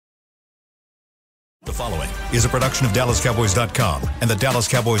The following is a production of DallasCowboys.com and the Dallas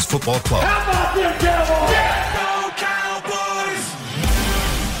Cowboys Football Club. How about them Cowboys? Let's go,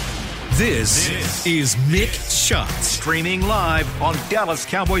 Cowboys! This is Mick Shots, streaming live on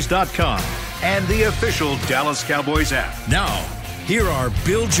DallasCowboys.com and the official Dallas Cowboys app. Now, here are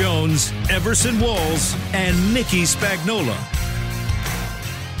Bill Jones, Everson Walls, and Mickey Spagnola.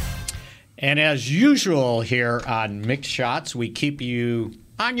 And as usual here on Mick Shots, we keep you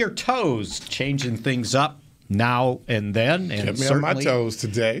on your toes, changing things up now and then. And kept me on my toes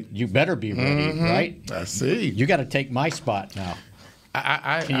today. You better be ready, right? I see. You got to take my spot now.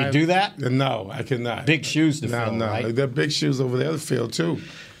 Can you do that? No, I cannot. Big shoes to fill, right? There are big shoes over there to fill, too.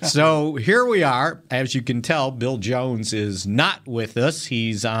 So here we are. As you can tell, Bill Jones is not with us.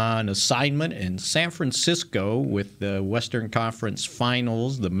 He's on assignment in San Francisco with the Western Conference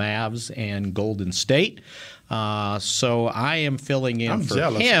Finals, the Mavs and Golden State. So I am filling in for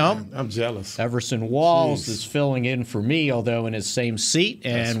him. Man. I'm jealous. Everson Walls is filling in for me, although in his same seat.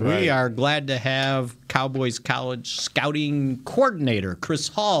 And we are glad to have Cowboys College Scouting Coordinator Chris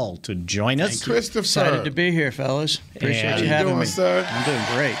Hall to join us. Hey, Christopher. Excited to be here, fellas. Appreciate you having me. Sir? I'm doing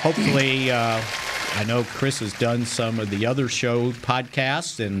great. Hopefully, I know Chris has done some of the other show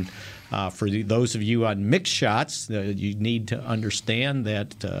podcasts, and for those of you on Mix Shots, you need to understand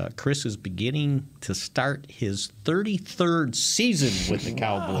that Chris is beginning to start his 33rd season with the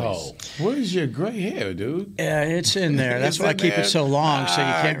Cowboys. Oh, where's your gray hair, dude? Yeah, it's in there. That's why I keep it so long, so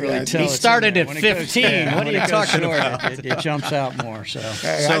you can't really tell. He started at 15. What are you talking about? It jumps out more. So,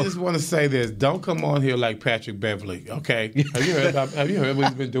 I just want to say this: don't come on here like Patrick Beverly. Okay? Have you heard what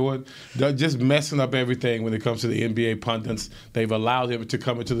he's been doing? They're just messing up everything when it comes to the NBA pundits. They've allowed him to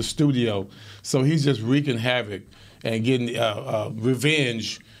come into the studio, so he's just wreaking havoc and getting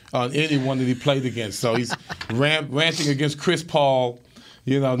revenge on anyone that he played against. So he's ranting against Chris Paul.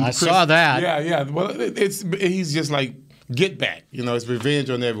 I saw that. Yeah. Well, he's just like, get back. It's revenge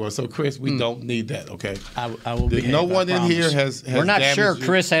on everyone. So, Chris, we don't need that, okay? I will behave, no one in here has We're not sure you.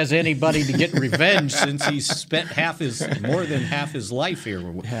 Chris has anybody to get revenge since he's spent more than half his life here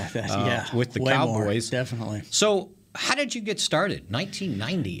with the Cowboys. More, definitely. So, how did you get started?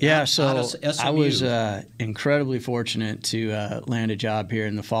 1990. Yeah, so I was incredibly fortunate to land a job here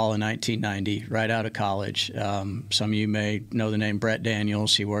in the fall of 1990, right out of college. Some of you may know the name Brett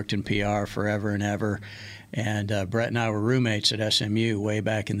Daniels. He worked in PR forever and ever. And Brett and I were roommates at SMU way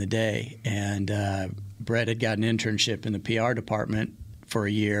back in the day. And Brett had got an internship in the PR department for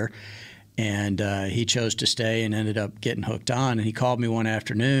a year. And he chose to stay and ended up getting hooked on. And he called me one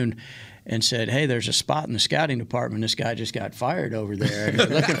afternoon and said, hey, there's a spot in the scouting department. This guy just got fired over there, and they're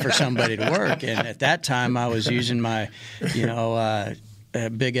looking for somebody to work. And at that time, I was using my, a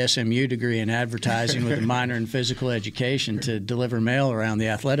big SMU degree in advertising with a minor in physical education to deliver mail around the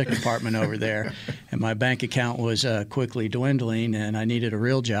athletic department over there. And my bank account was quickly dwindling, and I needed a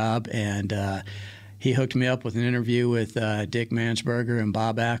real job. And he hooked me up with an interview with Dick Mansberger and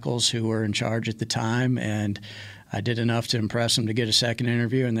Bob Ackles, who were in charge at the time. And I did enough to impress them to get a second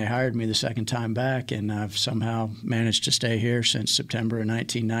interview, and they hired me the second time back. And I've somehow managed to stay here since September of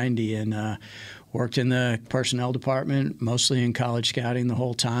 1990 and worked in the personnel department, mostly in college scouting the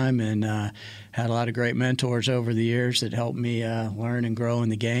whole time, and had a lot of great mentors over the years that helped me learn and grow in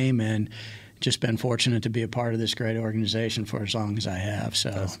the game, and just been fortunate to be a part of this great organization for as long as I have.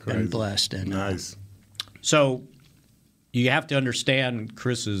 So been blessed. And, nice. So you have to understand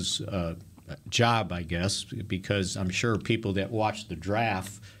Chris's job, I guess, because I'm sure people that watch the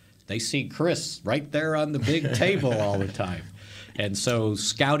draft, they see Chris right there on the big table all the time. And so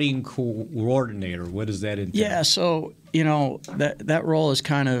scouting coordinator, what does that entail? Yeah, so, that role has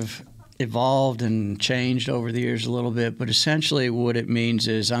kind of evolved and changed over the years a little bit, but essentially what it means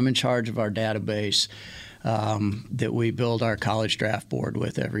is I'm in charge of our database that we build our college draft board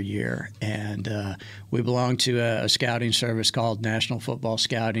with every year. And we belong to a scouting service called National Football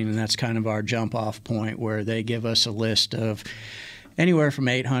Scouting, and that's kind of our jump-off point where they give us a list of anywhere from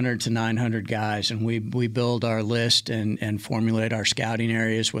 800 to 900 guys, and we build our list and formulate our scouting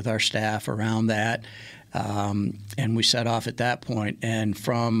areas with our staff around that. And we set off at that point. And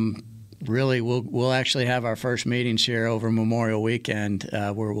from really, we'll actually have our first meetings here over Memorial Weekend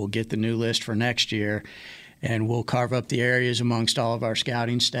where we'll get the new list for next year, and we'll carve up the areas amongst all of our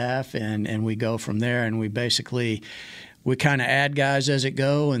scouting staff, and we go from there. And we kind of add guys as it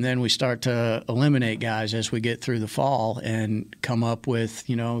go, and then we start to eliminate guys as we get through the fall and come up with,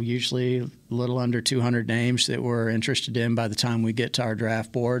 usually a little under 200 names that we're interested in by the time we get to our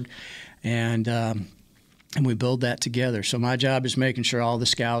draft board. And and we build that together. So my job is making sure all the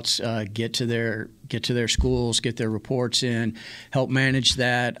scouts get to their schools, get their reports in, help manage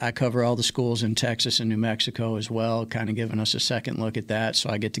that. I cover all the schools in Texas and New Mexico as well, kind of giving us a second look at that. So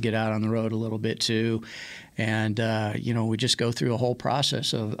I get to get out on the road a little bit too. And, we just go through a whole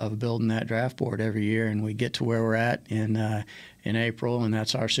process of building that draft board every year, and we get to where we're at in April, and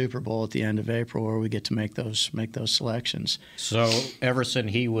that's our Super Bowl at the end of April, where we get to make those selections. So, Everson,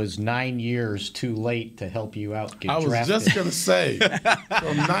 he was 9 years too late to help you out get drafted. I was just going to say,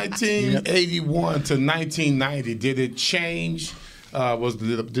 from 1981 to 1990, did it change?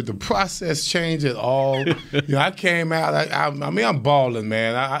 Did the process change at all? I came out. I'm balling,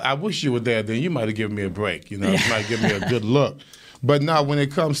 man. I wish you were there. Then you might have given me a break. You might give me a good look. But now, when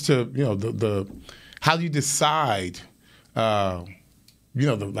it comes to the how do you decide?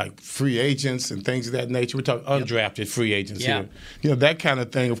 Like free agents and things of that nature. We're talking undrafted free agents here. That kind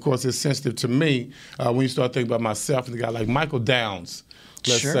of thing, of course, is sensitive to me when you start thinking about myself and a guy like Michael Downs,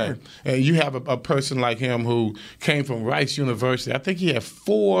 let's say. And you have a person like him who came from Rice University. I think he had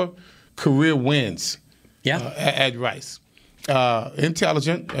 4 career wins at Rice.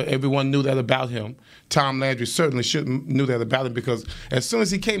 Intelligent. Everyone knew that about him. Tom Landry certainly knew that about him, because as soon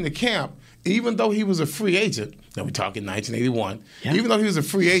as he came to camp, even though he was a free agent, now we're talking 1981, even though he was a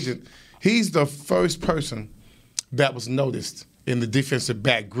free agent, he's the first person that was noticed in the defensive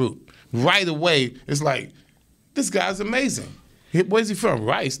back group. Right away, it's like, this guy's amazing. Where's he from?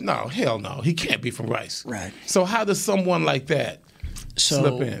 Rice? No, hell no. He can't be from Rice. Right. So how does someone like that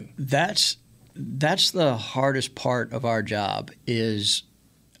slip in? That's the hardest part of our job is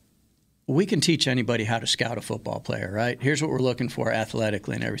we can teach anybody how to scout a football player, right? Here's what we're looking for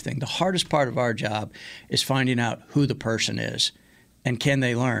athletically and everything. The hardest part of our job is finding out who the person is and can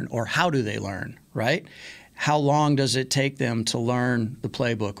they learn, or how do they learn, right? How long does it take them to learn the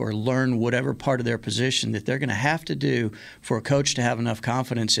playbook or learn whatever part of their position that they're going to have to do for a coach to have enough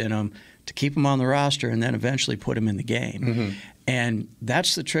confidence in them to keep them on the roster and then eventually put them in the game. Mm-hmm. And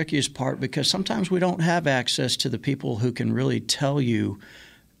that's the trickiest part, because sometimes we don't have access to the people who can really tell you,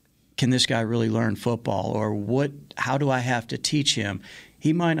 can this guy really learn football, or how do I have to teach him?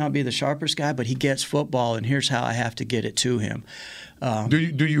 He might not be the sharpest guy, but he gets football, and here's how I have to get it to him. Do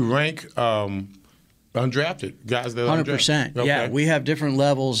you rank undrafted guys that are 100%. Okay. Yeah, we have different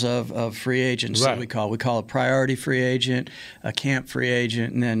levels of free agents that we call. We call a priority free agent, a camp free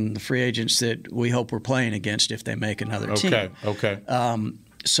agent, and then the free agents that we hope we're playing against if they make another team. Okay.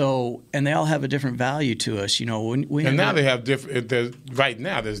 And they all have a different value to us. They have different. Right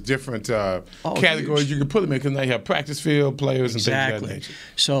now, there's different categories you can put them in, because they have practice field players and things of that nature.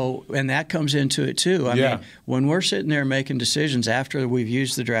 So, and that comes into it too. I mean, when we're sitting there making decisions after we've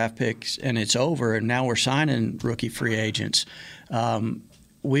used the draft picks and it's over, and now we're signing rookie free agents,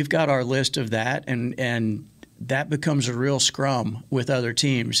 we've got our list of that, and that becomes a real scrum with other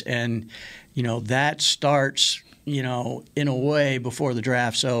teams, and that starts, in a way before the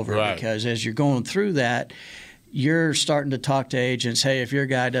draft's over, because as you're going through that, you're starting to talk to agents. Hey, if your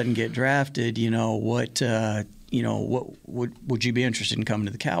guy doesn't get drafted, what would you be interested in coming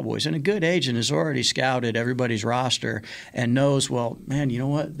to the Cowboys? And a good agent has already scouted everybody's roster and knows, well, man, you know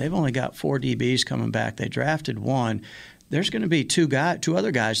what? They've only got 4 DBs coming back. They drafted 1. There's going to be 2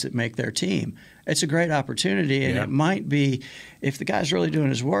 other guys that make their team. It's a great opportunity, and it might be, if the guy's really doing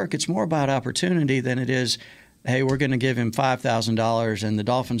his work, it's more about opportunity than it is, hey, we're going to give him $5,000 and the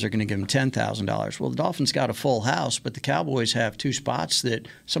Dolphins are going to give him $10,000. Well, the Dolphins got a full house, but the Cowboys have 2 spots that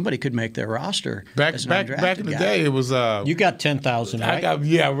somebody could make their roster. Back in the day, it was you got $10,000, right?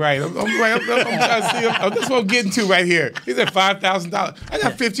 Right. I'm trying to see. That's what I'm getting to right here. He said $5,000. I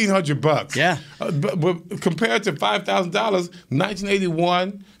got $1,500. Yeah. But compared to $5,000,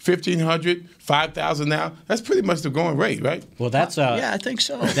 1981, $1,500, $5,000 now. That's pretty much the going rate, right? Well, that's I think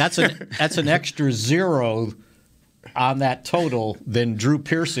so. That's an extra zero on that total than Drew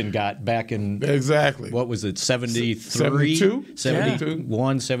Pearson got back in what was it, 73? 72?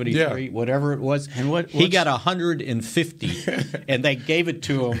 71, 73, whatever it was. And he got 150, and they gave it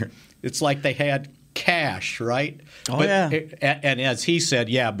to him. It's like they had cash, right? And as he said,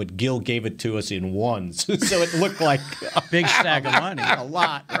 but Gil gave it to us in ones, so it looked like a big stack of money, a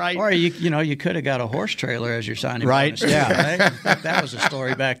lot, right? Or you could have got a horse trailer as your signing bonus, right? That was a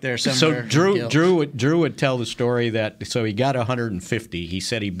story back there somewhere. So Drew would tell the story that he got 150. He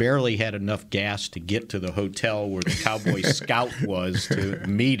said he barely had enough gas to get to the hotel where the Cowboy scout was to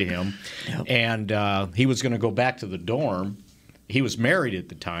meet him, and he was going to go back to the dorm. He was married at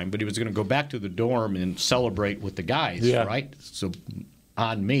the time, but he was going to go back to the dorm and celebrate with the guys, right? So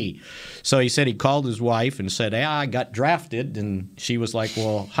on me. So he said he called his wife and said, I got drafted. And she was like,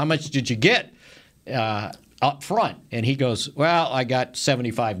 well, how much did you get? up front, and he goes, "Well, I got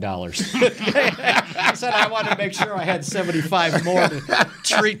 $75." He said, "I wanted to make sure I had 75 more to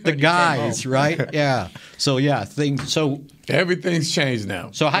treat the guys, right?" Yeah. So everything's changed now.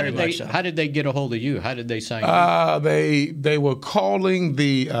 So how did they get a hold of you? How did they sign you? They were calling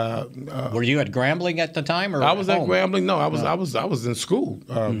the. Were you at Grambling at the time, or I was at at Grambling. No, I was in school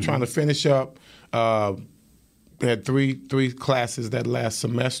trying to finish up. Had three classes that last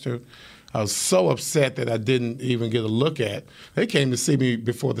semester. I was so upset that I didn't even get a look at. They came to see me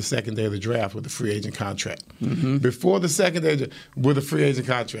before the second day of the draft with the free agent contract. Mm-hmm. Before the second day with a free agent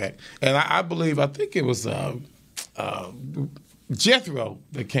contract. And I think it was Jethro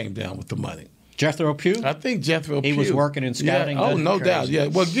that came down with the money. Jethro Pugh? I think Jethro Pugh. He was working in scouting? Yeah. Oh, no doubt. Yeah.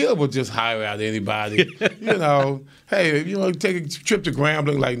 Well, Gil would just hire out anybody. Hey, if you want to take a trip to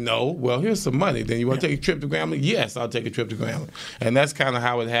Grambling, like, no. Well, here's some money. Then you want to take a trip to Grambling? Yes, I'll take a trip to Grambling. And that's kind of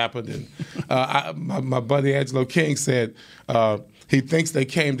how it happened. And my buddy Angelo King said he thinks they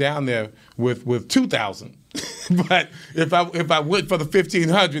came down there with $2,000. But if I went for the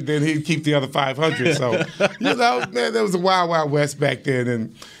 $1,500, then he'd keep the other $500. So, man, there was a wild, wild west back then,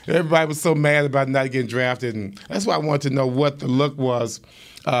 and everybody was so mad about not getting drafted, and that's why I wanted to know what the look was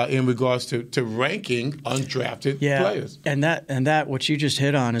in regards to ranking undrafted players. And that what you just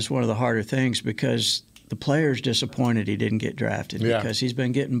hit on is one of the harder things because the player's disappointed he didn't get drafted because he's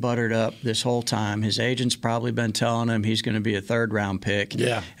been getting buttered up this whole time. His agent's probably been telling him he's going to be a third-round pick,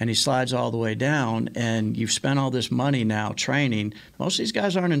 and he slides all the way down, and you've spent all this money now training. Most of these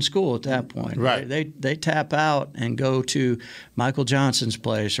guys aren't in school at that point. Right. They tap out and go to Michael Johnson's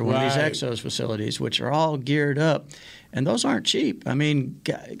place or one of these Exos facilities, which are all geared up, and those aren't cheap. I mean,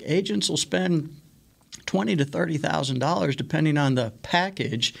 agents will spend $20,000 to $30,000 depending on the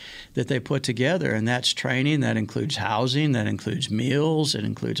package that they put together, and that's training, that includes housing, that includes meals, it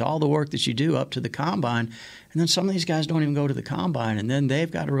includes all the work that you do up to the combine. And then some of these guys don't even go to the combine, and then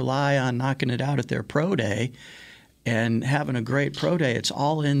they've got to rely on knocking it out at their pro day and having a great pro day. It's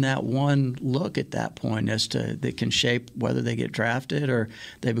all in that one look at that point as to that can shape whether they get drafted or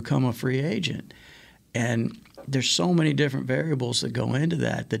they become a free agent. And there's so many different variables that go into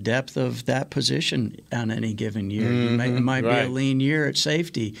that. The depth of that position on any given year. It might be a lean year at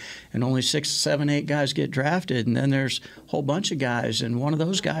safety, and only 6, 7, 8 guys get drafted, and then there's a whole bunch of guys, and one of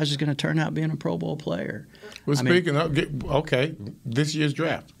those guys is going to turn out being a Pro Bowl player. Well, this year's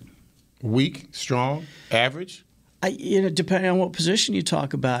draft, weak, strong, average? Depending on what position you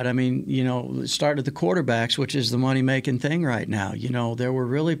talk about. I mean, start at the quarterbacks, which is the money-making thing right now. There were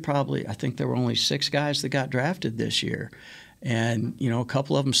really I think there were only 6 guys that got drafted this year. And, a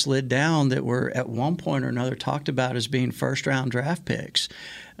couple of them slid down that were at one point or another talked about as being first-round draft picks.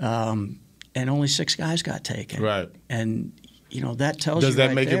 And only 6 guys got taken. Right. And, that tells you Does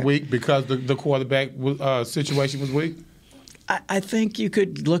that make it weak because the quarterback situation was weak? I think you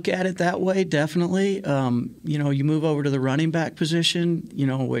could look at it that way, definitely. You move over to the running back position,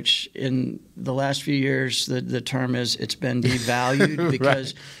 which in the last few years the term is it's been devalued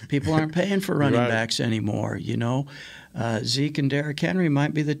because people aren't paying for running backs anymore. Zeke and Derrick Henry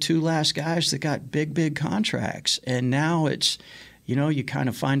might be the 2 last guys that got big contracts, and now it's you kind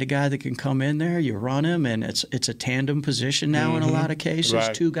of find a guy that can come in there, you run him, and it's a tandem position now in a lot of cases.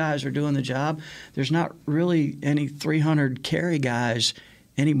 Right. 2 guys are doing the job. There's not really any 300 carry guys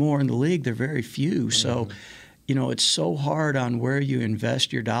anymore in the league. They're very few. So, it's so hard on where you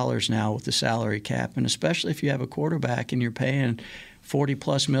invest your dollars now with the salary cap, and especially if you have a quarterback and you're paying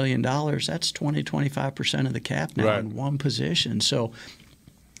 $40+ million, that's 20-25% of the cap now in one position. So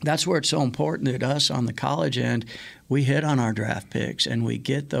that's where it's so important that us on the college end, we hit on our draft picks and we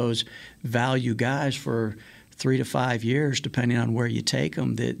get those value guys for 3 to 5 years, depending on where you take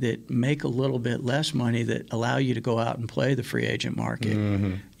them, that make a little bit less money, that allow you to go out and play the free agent market.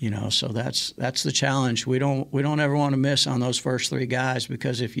 So that's the challenge. We don't ever want to miss on those first 3 guys,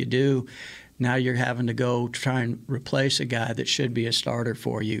 because if you do, now you're having to go try and replace a guy that should be a starter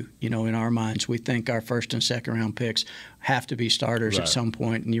for you. In our minds, we think our first and second round picks have to be starters at some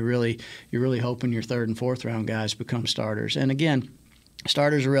point, and you're really hoping your third and fourth round guys become starters. And again,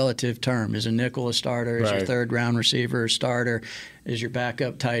 starter's a relative term. Is a nickel a starter? Is your third round receiver a starter? Is your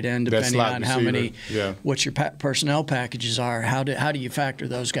backup tight end, depending on how many, what your personnel packages are? How do you factor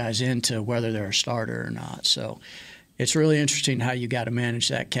those guys into whether they're a starter or not? So it's really interesting how you got to manage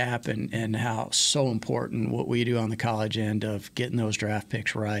that cap and how so important what we do on the college end of getting those draft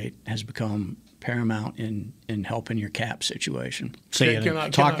picks right has become paramount in helping your cap situation.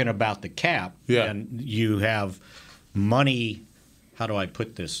 Talking about the cap, and you have money. how do I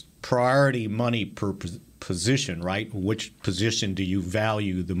put this? Priority money per position, right? Which position do you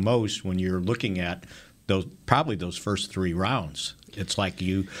value the most when you're looking at those first 3 rounds? It's like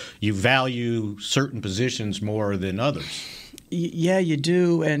you value certain positions more than others. Yeah, you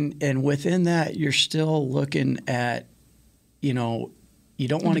do, and within that, you're still looking at, you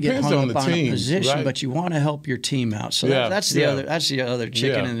don't want to get hung up on a position, right? But you want to help your team out. So that's the other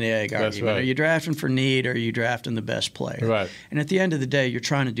chicken and the egg argument. Right. Are you drafting for need, or are you drafting the best player? Right. And at the end of the day, you're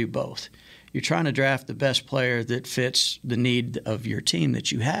trying to do both. You're trying to draft the best player that fits the need of your team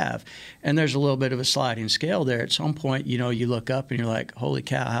that you have. And there's a little bit of a sliding scale there. At some point, you look up and you're like, holy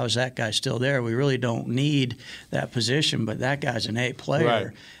cow, how is that guy still there? We really don't need that position, but that guy's an A player. Right.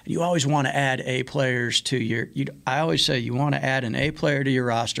 You always want to add A players to I always say you want to add an A player to your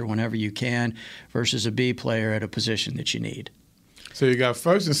roster whenever you can versus a B player at a position that you need. So you got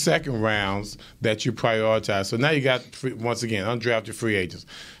first and second rounds that you prioritize. So now you got, once again, undrafted free agents.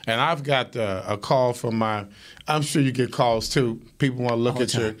 And I've got a call from I'm sure you get calls too. People want to look at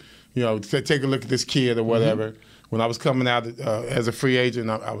take a look at this kid or whatever. Mm-hmm. When I was coming out as a free agent,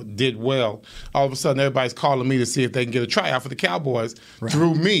 I did well. All of a sudden, everybody's calling me to see if they can get a tryout for the Cowboys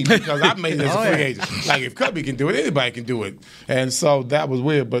through me because I made it as a free agent. Like, if Cubby can do it, anybody can do it. And so that was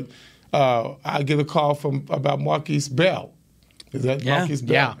weird. But I get a call about Marquise Bell. Is that Marquise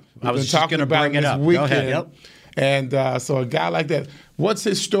Bell? Yeah, I was just going to bring it up. Weekend. Go ahead. Yep. And so a guy like that, what's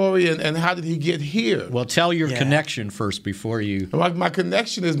his story and how did he get here? Well, tell your connection first before you. My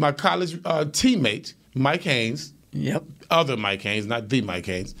connection is my college teammate, Mike Haynes. Yep. Other Mike Haynes, not the Mike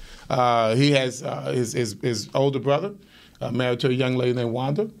Haynes. He has his older brother married to a young lady named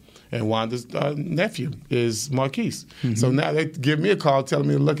Wanda. And Wanda's nephew is Marquise. Mm-hmm. So now they give me a call telling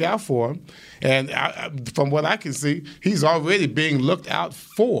me to look out for him. And from what I can see, he's already being looked out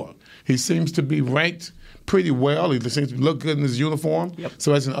for. He seems to be ranked pretty well. He seems to look good in his uniform. Yep.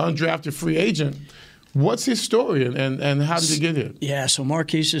 So as an undrafted free agent, what's his story and how did he get here? Yeah, so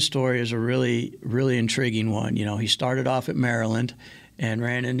Marquise's story is a really, really intriguing one. He started off at Maryland and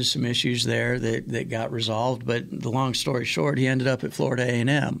ran into some issues there that got resolved. But the long story short, he ended up at Florida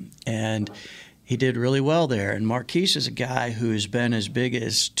A&M, and he did really well there. And Marquise is a guy who's been as big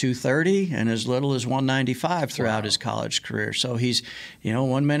as 230 and as little as 195 throughout his college career. So he's,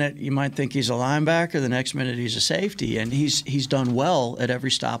 one minute you might think he's a linebacker, the next minute he's a safety, and he's done well at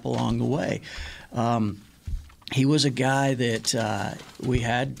every stop along the way. He was a guy that we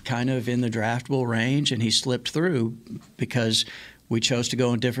had kind of in the draftable range, and he slipped through because we chose to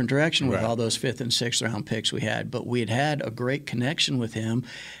go in a different direction with all those 5th and 6th round picks we had. But we had a great connection with him,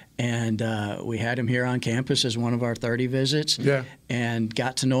 and we had him here on campus as one of our 30 visits and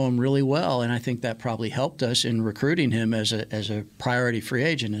got to know him really well. And I think that probably helped us in recruiting him as a priority free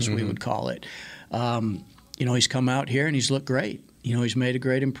agent, as we would call it. He's come out here and he's looked great. He's made a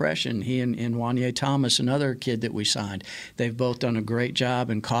great impression. He and Wanye Thomas, another kid that we signed, they've both done a great job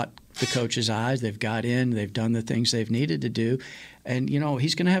and caught the coach's eyes. They've got in. They've done the things they've needed to do. And,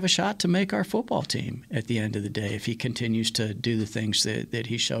 he's going to have a shot to make our football team at the end of the day if he continues to do the things that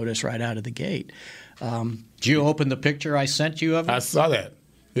he showed us right out of the gate. Did you open the picture I sent you of him? I saw that.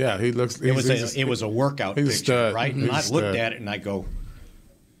 Yeah, he looks. It was a workout picture, stud. Right? And I looked at it and I go,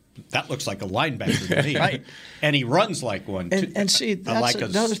 that looks like a linebacker to me. Right. And he runs like one. And see, that's like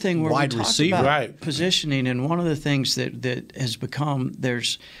another thing where wide we talk receiver. About positioning, and one of the things that has become,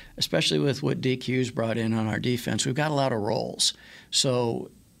 especially with what DQ's brought in on our defense, we've got a lot of roles. So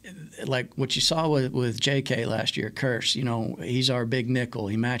like what you saw with J.K. last year, Kearse, he's our big nickel.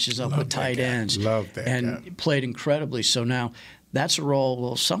 He matches up with tight ends. Love that and guy. Played incredibly. So now that's a role.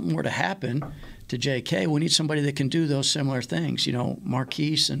 Well, if something were to happen to J.K., we need somebody that can do those similar things.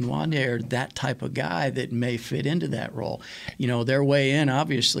 Marquise and Wanye are that type of guy that may fit into that role. Their way in,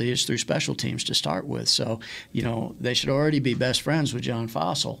 obviously, is through special teams to start with. So, they should already be best friends with John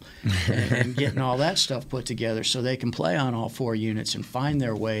Fossil and getting all that stuff put together so they can play on all 4 units and find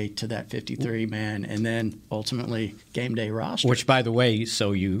their way to that 53-man and then ultimately game day roster. Which, by the way,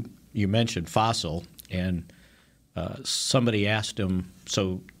 so you mentioned Fossil, and somebody asked him,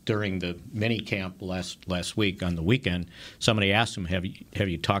 so during the mini camp last week on the weekend, somebody asked him, have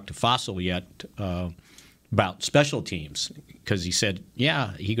you talked to Fossil yet about special teams? Because he said,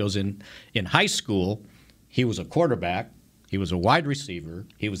 yeah. He goes, in high school, he was a quarterback, he was a wide receiver,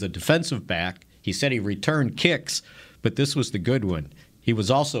 he was a defensive back. He said he returned kicks, but this was the good one. He was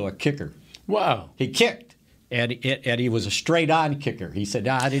also a kicker. Wow. He kicked. And he was a straight-on kicker. He said,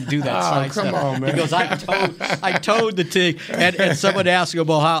 "No, I didn't do that side come stuff." on, man. He goes, "I towed the thing." And someone asked him,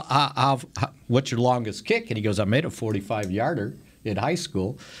 "Well, how what's your longest kick?" And he goes, "I made a 45-yarder in high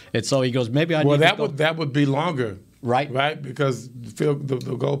school." And so he goes, "Maybe I." Well, that would be longer Right, because the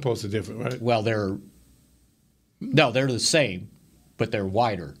goalposts are different, right? Well, they're the same, but they're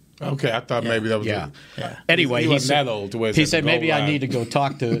wider. Okay, I thought maybe that was Anyway, he wasn't that old to where he said maybe I need to go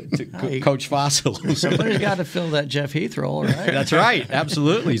talk to Coach Fossil. Somebody's got to fill that Jeff Heath role, right? That's right,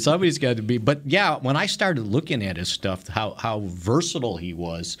 absolutely. Somebody's got to be. But yeah, when I started looking at his stuff, how versatile he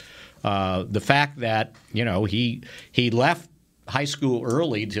was, the fact that he left high school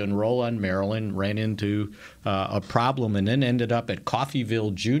early to enroll on Maryland, ran into a problem, and then ended up at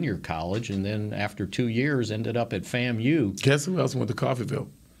Coffeyville Junior College, and then after 2 years ended up at FAMU. Guess who else went to Coffeyville?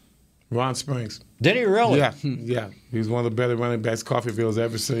 Ron Springs. Did he really? Yeah. He was one of the better running backs Coffeyville's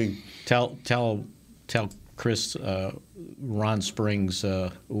ever seen. Tell Chris Ron Springs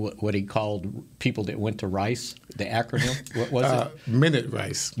what he called people that went to Rice. The acronym. What was it? Minute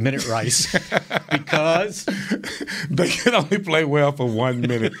Rice. Minute Rice. Because they can only play well for 1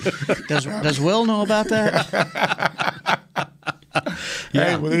 minute. Does Will know about that?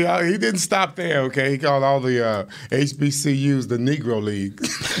 Yeah, well, he didn't stop there. Okay, he called all the HBCUs the Negro League.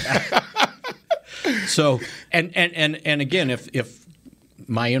 So, and again, if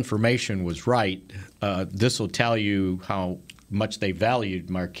my information was right, this will tell you how much they valued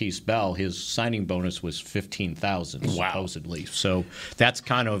Marquise Bell. His signing bonus was $15,000 supposedly. So that's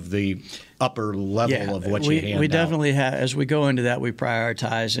kind of the upper level of what you hand out. We definitely have. As we go into that, we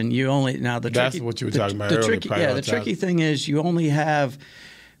prioritize, and you only now the that's tricky, what you were talking about earlier. The tricky thing is you only have.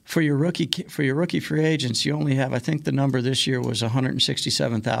 For your rookie free agents, you only have, I think the number this year was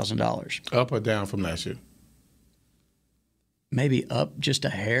 $167,000. Up or down from last year? Maybe up just a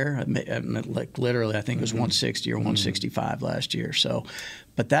hair. Like literally, I think it was 160 or 165 last year. So,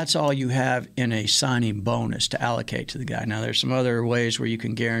 but that's all you have in a signing bonus to allocate to the guy. Now, there's some other ways where you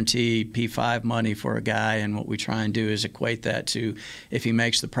can guarantee P5 money for a guy, and what we try and do is equate that to if he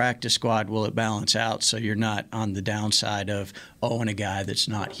makes the practice squad, will it balance out so you're not on the downside of owing a guy that's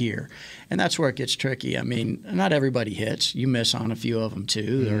not here. And that's where it gets tricky. I mean, not everybody hits. You miss on a few of them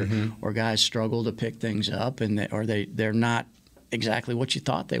too, or guys struggle to pick things up, and they're not exactly what you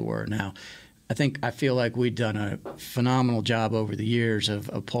thought they were. Now, I feel like we've done a phenomenal job over the years of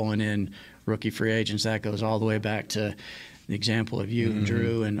pulling in rookie free agents. That goes all the way back to the example of you and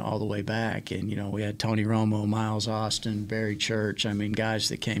Drew, and all the way back. And we had Tony Romo, Miles Austin, Barry Church. I mean, guys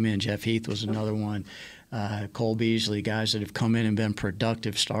that came in. Jeff Heath was another one. Cole Beasley, guys that have come in and been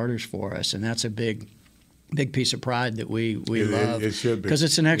productive starters for us, and that's a big piece of pride that we love. It should be, because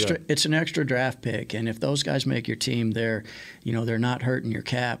it's an extra draft pick, and if those guys make your team, they're not hurting your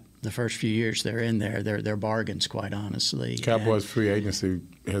cap the first few years they're in there. They're bargains, quite honestly. Cowboys free agency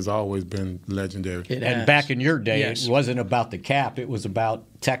has always been legendary. And back in your day, It wasn't about the cap; it was about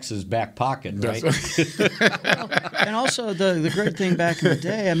Texas' back pocket, right? And also the great thing back in the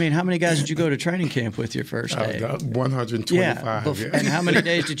day. I mean, how many guys did you go to training camp with your first day? 125. Yeah. And how many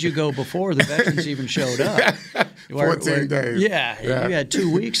days did you go before the veterans even showed up? 14 days. Yeah, you had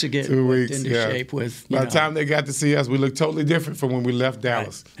 2 weeks to get into shape with. By the time they got to see us, we looked totally different from when we left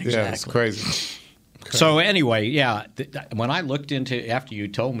Dallas. Right. Exactly. Yeah, it's crazy. So anyway, when I looked into after you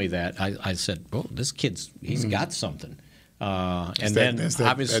told me that, I said, "Oh, this he's got something."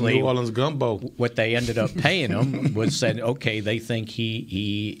 Obviously, New Orleans gumbo. What they ended up paying him was said, okay, they think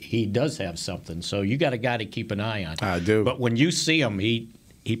he does have something. So you got a guy to keep an eye on. I do. But when you see him, he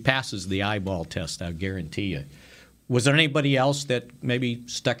passes the eyeball test. I guarantee you. Was there anybody else that maybe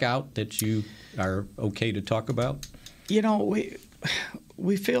stuck out that you are okay to talk about?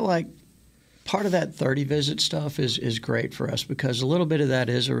 We feel like part of that 30 visit stuff is great for us, because a little bit of that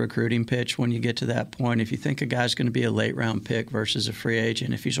is a recruiting pitch when you get to that point. If you think a guy's going to be a late round pick versus a free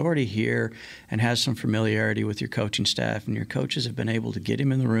agent, if he's already here and has some familiarity with your coaching staff, and your coaches have been able to get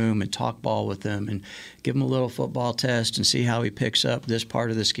him in the room and talk ball with him and give him a little football test and see how he picks up this part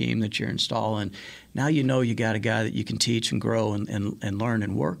of the scheme that you're installing, now you got a guy that you can teach and grow and learn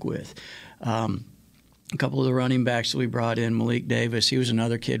and work with. A couple of the running backs that we brought in, Malik Davis, he was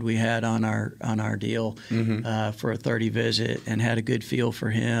another kid we had on our deal for a 30 visit, and had a good feel for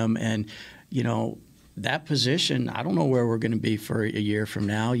him. And that position, I don't know where we're going to be for a year from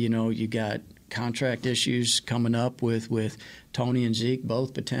now. You got contract issues coming up with Tony and Zeke,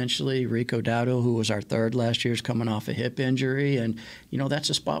 both potentially. Rico Dowdle, who was our third last year, is coming off a hip injury, and that's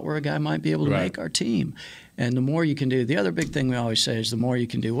a spot where a guy might be able to make our team. And the more you can do, the other big thing we always say is the more you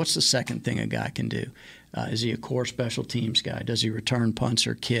can do. What's the second thing a guy can do? Is he a core special teams guy? Does he return punts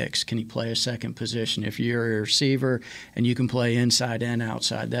or kicks? Can he play a second position? If you're a receiver and you can play inside and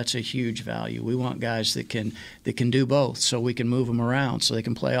outside, that's a huge value. We want guys that can do both, so we can move them around, so they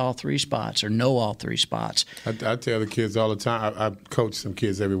can play all three spots or know all three spots. I tell the kids all the time. I coach some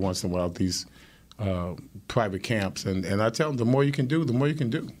kids every once in a while, these private camps, and I tell them the more you can do, the more you can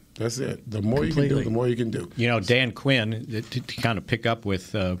do. That's it. The more you can do, the more you can do. You know, Dan Quinn, to kind of pick up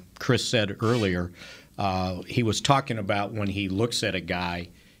with Chris said earlier, he was talking about when he looks at a guy,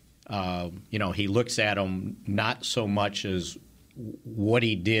 he looks at him not so much as what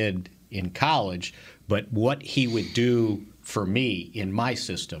he did in college, but what he would do for me in my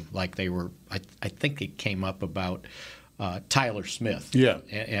system. Like they were, I think it came up about Tyler Smith. Yeah.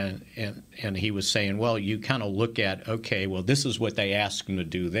 And he was saying, well, you kind of look at, okay, well, this is what they ask him to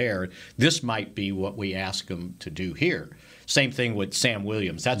do there. This might be what we ask him to do here. Same thing with Sam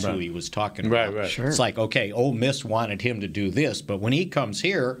Williams. That's who he was talking about. Right. Sure. It's like, okay, Ole Miss wanted him to do this, but when he comes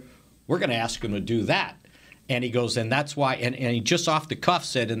here, we're going to ask him to do that. And he goes, and that's why, and he just off the cuff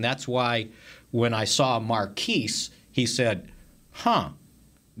said, and that's why when I saw Marquise, he said,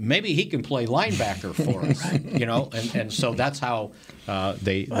 maybe he can play linebacker for us, and so that's how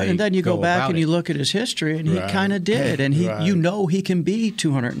they and then you go back and you look at his history, and he kind of did, and he can be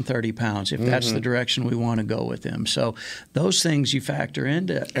 230 pounds if that's the direction we want to go with him. So those things you factor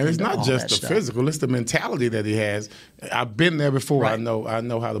into. And it's not just the physical; it's the mentality that he has. I've been there before. Right. I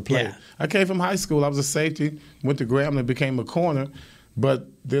know how to play. Yeah. I came from high school. I was a safety. Went to Grambling, became a corner, but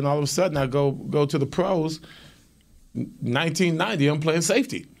then all of a sudden I go to the pros. 1990, I'm playing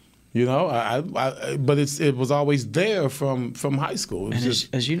safety. But it was always there from high school. And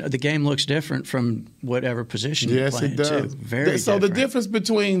as you know, the game looks different from whatever position you're playing. Yes, it does. Too. Very so different. the difference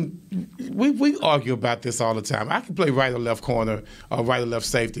between we argue about this all the time. I can play right or left corner or right or left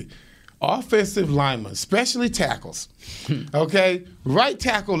safety. Offensive linemen, especially tackles. Okay, right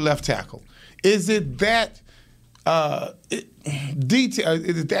tackle, left tackle. Is it that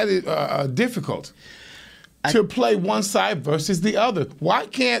difficult to play one side versus the other? Why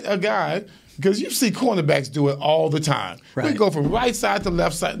can't a guy, because you see cornerbacks do it all the time. Right. We go from right side to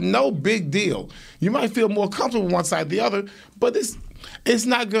left side, no big deal. You might feel more comfortable with one side than the other, but it's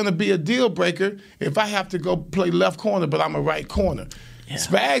not going to be a deal breaker if I have to go play left corner, but I'm a right corner. Yeah.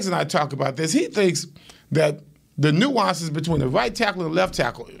 Spags and I talk about this. He thinks that the nuances between the right tackle and the left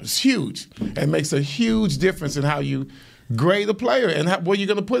tackle is huge and makes a huge difference in how you grade a player and where you're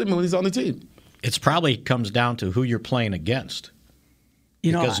going to put him when he's on the team. It's probably comes down to who you're playing against.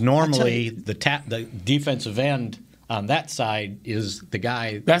 Because normally the defensive end on that side is the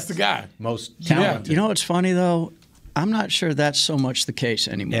guy. That's the guy. Most talented. You know what's funny, though? I'm not sure that's so much the case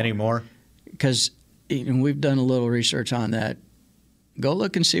anymore. Because we've done a little research on that. Go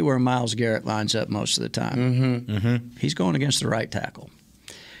look and see where Myles Garrett lines up most of the time. He's going against the right tackle.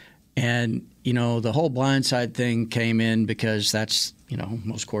 And, the whole blindside thing came in because that's,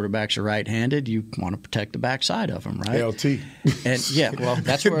 most quarterbacks are right-handed. You want to protect the backside of them, right? LT. And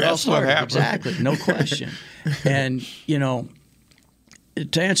that's where it all started. Exactly, no question. And,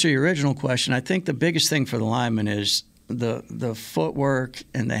 to answer your original question, I think the biggest thing for the lineman is the footwork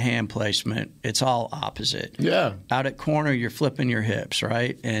and the hand placement. It's all opposite. Yeah. Out at corner, you're flipping your hips,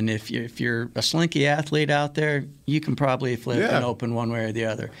 right? And if you're a slinky athlete out there, you can probably flip and open one way or the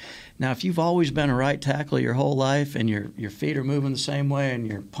other. Now, if you've always been a right tackle your whole life and your feet are moving the same way and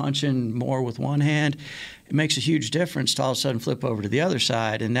you're punching more with one hand, it makes a huge difference to all of a sudden flip over to the other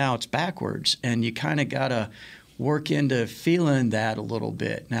side, and now it's backwards. And you kind of got to work into feeling that a little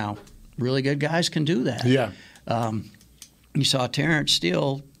bit. Now, really good guys can do that. Yeah. You saw Terrence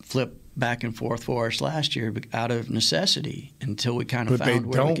Steele flip back and forth for us last year out of necessity until we kind of found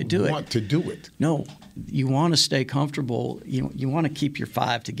where we could do it. But they don't want to do it. No, you want to stay comfortable. You want to keep your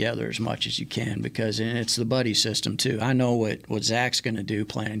five together as much as you can because it's the buddy system too. I know what Zach's going to do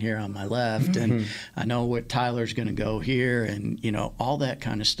playing here on my left, and I know what Tyler's going to go here, and all that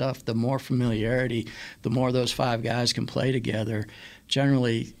kind of stuff. The more familiarity, the more those five guys can play together.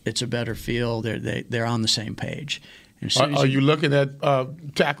 Generally, it's a better feel. They're on the same page. Are you looking at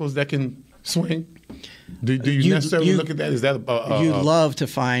tackles that can swing? Do you necessarily look at that? Is that you'd love to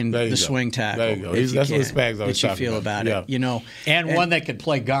find the swing tackle? There you go. That's what Spags always talking about. You feel about it, and one that can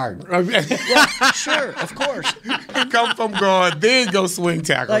play guard. Sure, of course. Come from guard, then go swing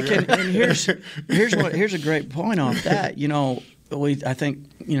tackle. And here's a great point off that. I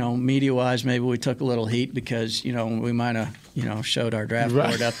think media-wise, maybe we took a little heat because we might have showed our draft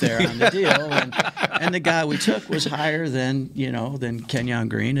board up there on the deal, and the guy we took was higher than Kenyon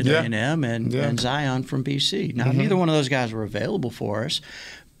Green at A&M and Zion from BC. Now neither one of those guys were available for us,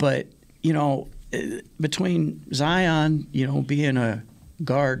 but between Zion being a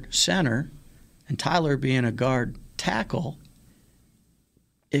guard center and Tyler being a guard tackle,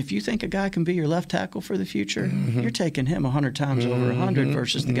 if you think a guy can be your left tackle for the future, you're taking him 100 times over 100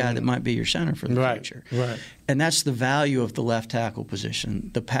 versus the guy that might be your center for the future. Right. And that's the value of the left tackle position,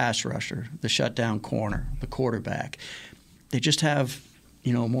 the pass rusher, the shutdown corner, the quarterback. They just have,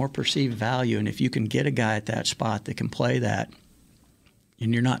 more perceived value. And if you can get a guy at that spot that can play that,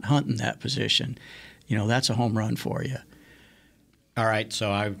 and you're not hunting that position, that's a home run for you. All right, so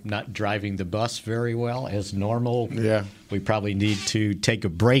I'm not driving the bus very well as normal. Yeah. We probably need to take a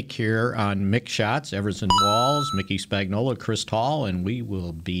break here on Mick Shots. Everson Walls, Mickey Spagnola, Chris Hall, and we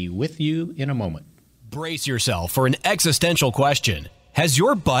will be with you in a moment. Brace yourself for an existential question. Has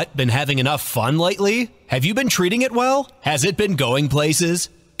your butt been having enough fun lately? Have you been treating it well? Has it been going places?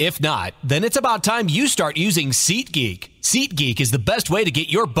 If not, then it's about time you start using SeatGeek. SeatGeek is the best way to get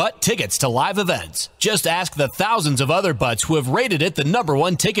your butt tickets to live events. Just ask the thousands of other butts who have rated it the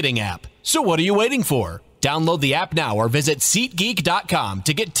 #1 ticketing app. So what are you waiting for? Download the app now or visit SeatGeek.com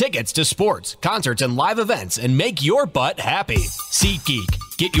to get tickets to sports, concerts, and live events and make your butt happy.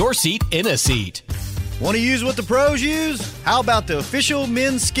 SeatGeek. Get your seat in a seat. Want to use what the pros use? How about the official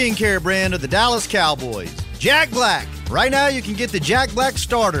men's skincare brand of the Dallas Cowboys, Jack Black? Right now you can get the Jack Black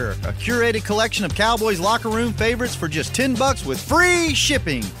Starter, a curated collection of Cowboys locker room favorites for just $10 with free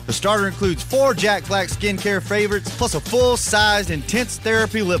shipping. The starter includes 4 Jack Black skincare favorites plus a full-sized intense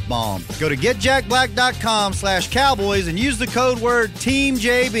therapy lip balm. Go to getjackblack.com/Cowboys and use the code word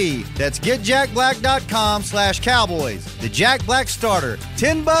TEAMJB. That's getjackblack.com/Cowboys. The Jack Black Starter,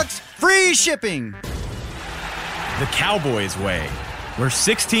 $10, free shipping. The Cowboys way, where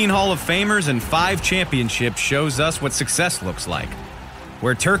 16 Hall of Famers and 5 championships shows us what success looks like.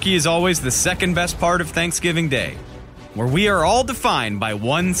 Where turkey is always the second best part of Thanksgiving Day. Where we are all defined by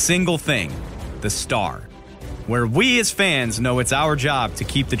one single thing, the star. Where we as fans know it's our job to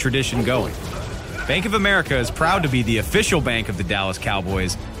keep the tradition going. Bank of America is proud to be the official bank of the Dallas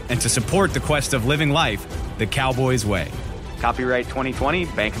Cowboys and to support the quest of living life the Cowboys way. Copyright 2020,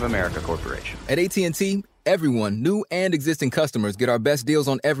 Bank of America Corporation. At AT&T, everyone, new and existing customers, get our best deals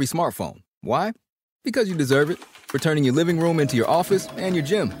on every smartphone. Why? Because you deserve it. For turning your living room into your office and your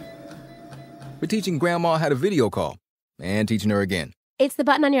gym. For teaching Grandma how to video call. And teaching her again. It's the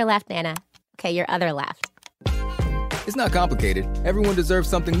button on your left, Nana. Okay, your other left. It's not complicated. Everyone deserves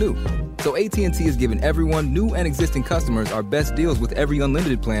something new. So AT&T is giving everyone, new and existing customers, our best deals with every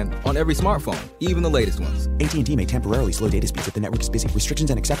unlimited plan on every smartphone, even the latest ones. AT&T may temporarily slow data speeds if the network is busy. Restrictions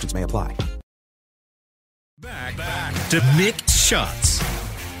and exceptions may apply. Back to Mick Shots.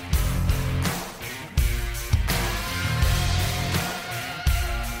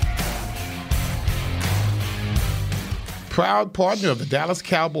 Proud partner of the Dallas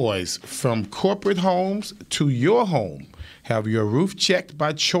Cowboys, from corporate homes to your home. Have your roof checked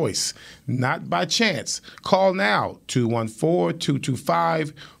by choice, not by chance. Call now,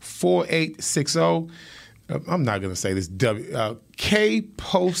 214-225-4860. I'm not going to say this,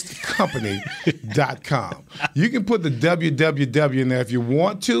 kpostcompany.com. You can put the www in there if you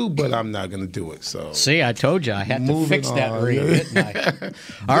want to, but I'm not going to do it. So see, I told you I had to fix that ring, didn't I?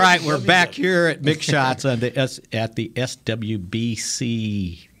 All right, we're back here at Mick Shots at the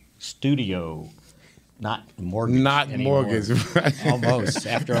SWBC studio. Not mortgage. Not anymore. mortgage. Right. Almost.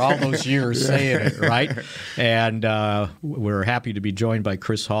 After all those years saying it, right? And we're happy to be joined by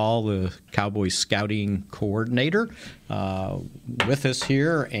Chris Hall, the Cowboys scouting coordinator, with us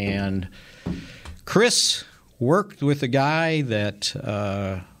here. And Chris worked with a guy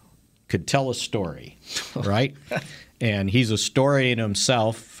that could tell a story, right? And he's a story in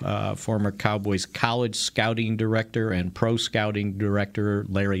himself, former Cowboys college scouting director and pro scouting director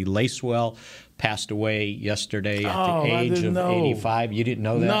Larry Lacewell. Passed away yesterday at the age of 85. You didn't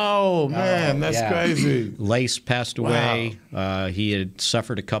know that? No, man, that's crazy. Lace passed away. Wow. He had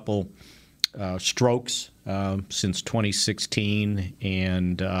suffered a couple strokes since 2016,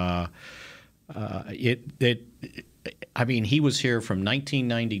 and he was here from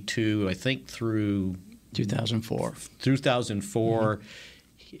 1992, I think, through 2004. 2004. Mm-hmm.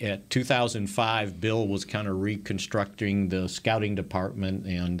 At 2005, Bill was kind of reconstructing the scouting department,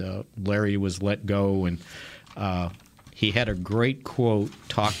 and Larry was let go. And he had a great quote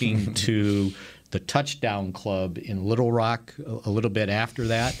talking to the Touchdown Club in Little Rock a little bit after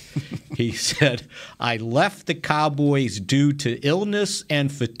that. He said, "I left the Cowboys due to illness and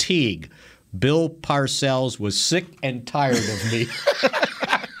fatigue. Bill Parcells was sick and tired of me."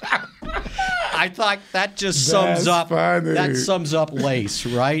 I thought that just sums up. Funny. That sums up Lace,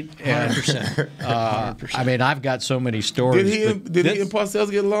 right? 100%. 100%. I mean, I've got so many stories. Did he and Parcells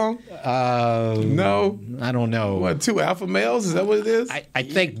get along? No. I don't know. What, 2 alpha males? Is that what it is? I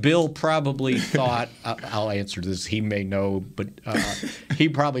think Bill probably thought. I'll answer this. He may know, but he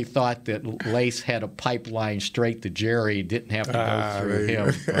probably thought that Lace had a pipeline straight to Jerry. Didn't have to go through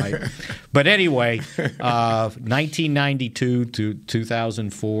him, right? But anyway, 1992 to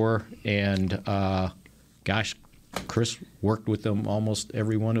 2004, and gosh, Chris worked with them almost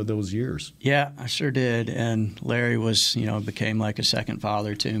every one of those years. Yeah, I sure did. And Larry was, became like a second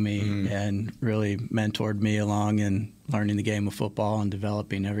father to me and really mentored me along in learning the game of football and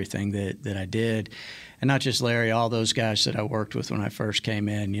developing everything that I did. And not just Larry, all those guys that I worked with when I first came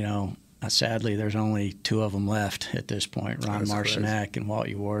in, sadly, there's only 2 of them left at this point, Ron Marcinak and Walt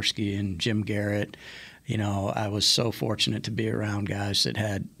Jaworski and Jim Garrett. I was so fortunate to be around guys that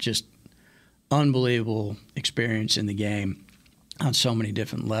had just unbelievable experience in the game on so many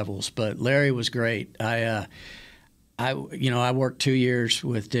different levels. But Larry was great. I worked 2 years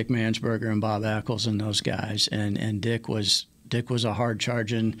with Dick Mansberger and Bob Ackles and those guys, and Dick was a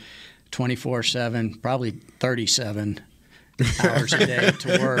hard-charging 24/7, probably 37 hours a day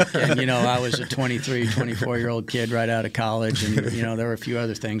to work. And, I was a 23, 24-year-old kid right out of college, and, there were a few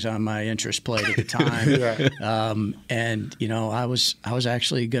other things on my interest plate at the time. I was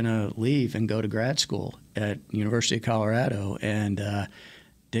actually going to leave and go to grad school at University of Colorado, and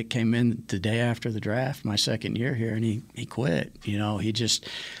Dick came in the day after the draft, my second year here, and he quit. He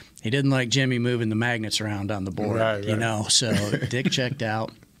didn't like Jimmy moving the magnets around on the board, so Dick checked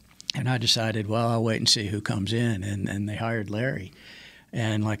out. And I decided, well, I'll wait and see who comes in, and they hired Larry.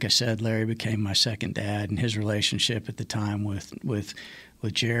 And like I said, Larry became my second dad, and his relationship at the time with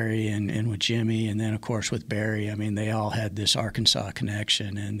Jerry and with Jimmy, and then, of course, with Barry. I mean, they all had this Arkansas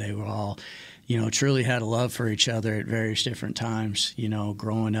connection, and they were all, truly had a love for each other at various different times,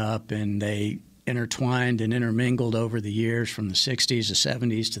 growing up, and they intertwined and intermingled over the years from the 60s, the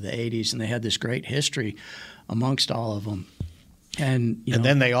 70s to the 80s, and they had this great history amongst all of them. And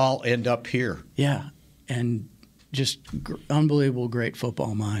then they all end up here. Yeah, and just unbelievable, great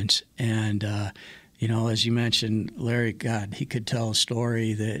football minds. And as you mentioned, Larry, God, he could tell a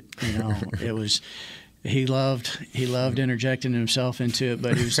story that it was. He loved interjecting himself into it,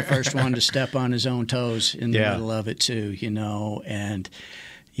 but he was the first one to step on his own toes in the middle of it too. And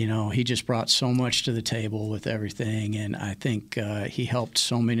he just brought so much to the table with everything, and I think he helped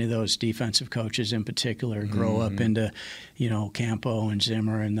so many of those defensive coaches in particular grow up into, Campo and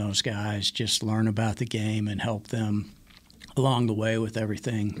Zimmer and those guys, just learn about the game and help them along the way with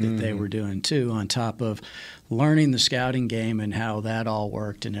everything that they were doing too, on top of learning the scouting game and how that all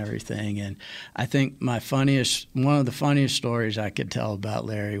worked and everything. And I think one of the funniest stories I could tell about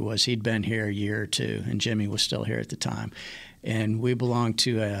Larry was he'd been here a year or two, and Jimmy was still here at the time. And we belonged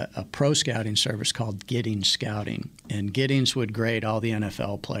to a pro scouting service called Giddings Scouting. And Giddings would grade all the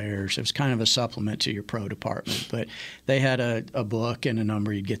NFL players. It was kind of a supplement to your pro department. But they had a book and a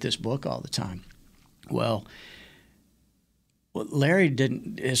number. You'd get this book all the time. Well, Larry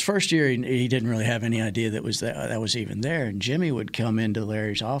didn't. His first year, he didn't really have any idea that was even there. And Jimmy would come into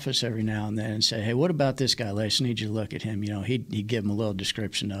Larry's office every now and then and say, "Hey, what about this guy, Lace? I need you to look at him." He'd give him a little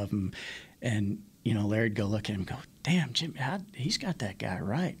description of him, and Larry'd go look at him and go, "Damn, Jimmy, he's got that guy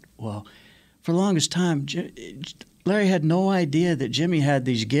right." Well, for the longest time, Larry had no idea that Jimmy had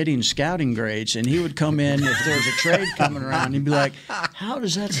these Giddings scouting grades, and he would come in if there was a trade coming around. He'd be like, "How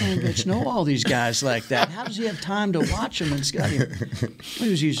does that son of a bitch know all these guys like that? How does he have time to watch them and scout him?" He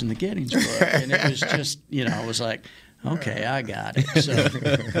was using the Giddings book, and it was just, it was like, okay, I got it. So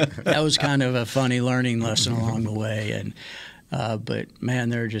that was kind of a funny learning lesson along the way, and. But, man,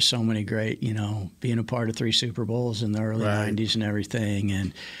 there are just so many great, being a part of 3 Super Bowls in the early 90s and everything,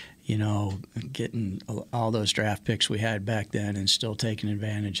 and, getting all those draft picks we had back then and still taking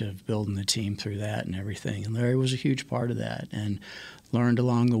advantage of building the team through that and everything. And Larry was a huge part of that and learned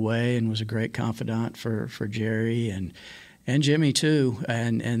along the way and was a great confidant for Jerry and Jimmy, too.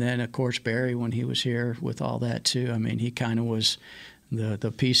 And then, of course, Barry, when he was here with all that, too. I mean, he kind of was –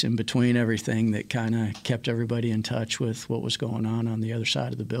 the piece in between everything that kind of kept everybody in touch with what was going on the other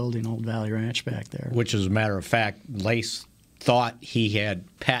side of the building, Old Valley Ranch back there. Which, as a matter of fact, Lace thought he had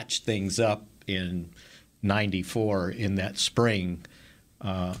patched things up in '94 in that spring.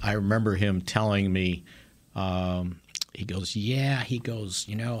 I remember him telling me, he goes,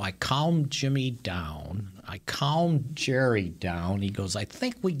 I calmed Jimmy down. I calmed Jerry down. He goes, I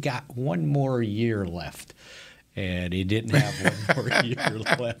think we got one more year left. and he didn't have one more year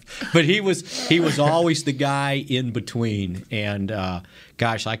left. But he was always the guy in between. And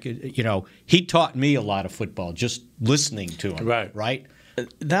gosh, he taught me a lot of football just listening to him. Right.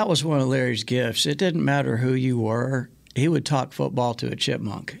 That was one of Larry's gifts. It didn't matter who you were. He would talk football to a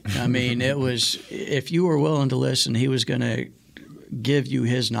chipmunk. I mean, it was, if you were willing to listen, he was going to give you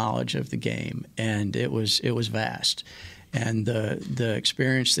his knowledge of the game, and it was vast. And the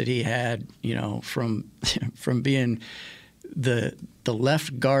experience that he had, from being the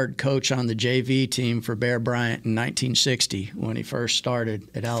left guard coach on the JV team for Bear Bryant in 1960 when he first started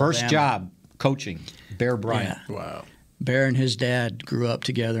at Alabama. First job coaching Bear Bryant. Yeah. Wow. Bear and his dad grew up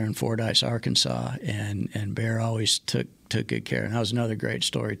together in Fordyce, Arkansas, and Bear always took good care. And that was another great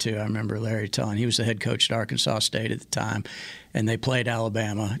story, too. I remember Larry telling, he was the head coach at Arkansas State at the time, and they played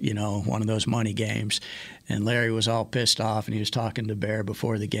Alabama, one of those money games. And Larry was all pissed off, and he was talking to Bear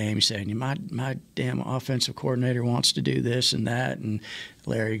before the game, saying, my damn offensive coordinator wants to do this and that. And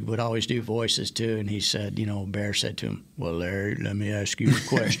Larry would always do voices, too. And he said, Bear said to him, well, Larry, let me ask you a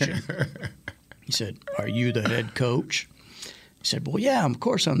question. He said, are you the head coach? He said, well, yeah, of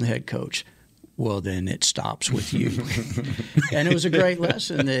course I'm the head coach. Well, then it stops with you. And it was a great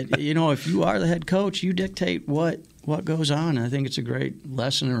lesson that, if you are the head coach, you dictate what goes on. And I think it's a great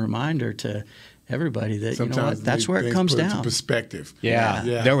lesson and reminder to everybody that, sometimes that's where it comes down. Perspective. Yeah.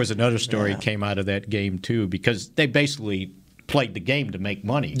 There was another story came out of that game, too, because they basically played the game to make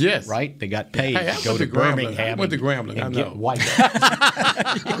money. Yes. Right? They got paid to go to Birmingham. I went to Grambling. And get wiped.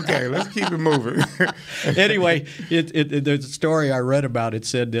 Okay, let's keep it moving. Anyway, the story I read about it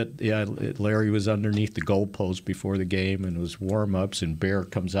said that Larry was underneath the goalpost before the game and it was warm-ups, and Bear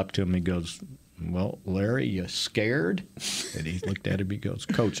comes up to him and goes, well, Larry, you scared? And he looked at him, he goes,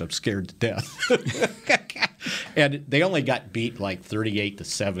 Coach, I'm scared to death. And they only got beat like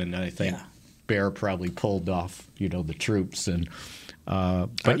 38-7, and I think Bear probably pulled off, the troops. And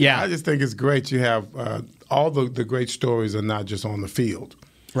but I just think it's great you have all the great stories are not just on the field.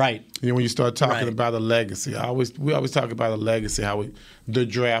 Right. When you start talking about a legacy, we always talk about a legacy, how the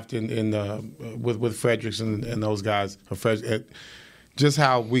draft with Fredericks and those guys, just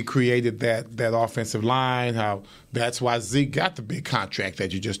how we created that offensive line, how that's why Zeke got the big contract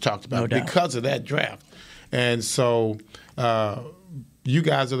that you just talked about because of that draft. And so you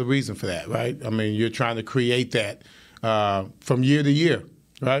guys are the reason for that, right? I mean, you're trying to create that from year to year,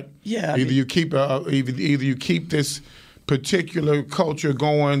 right? Yeah. Either you keep this particular culture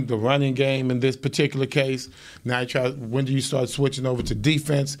going, the running game in this particular case. Now when do you start switching over to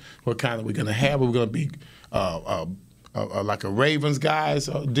defense? What kind are we going to have? Are we going to be like a Ravens guys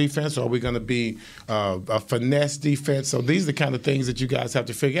defense, or are we going to be a finesse defense? So these are the kind of things that you guys have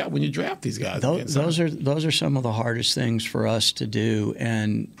to figure out when you draft these guys. Those are some of the hardest things for us to do,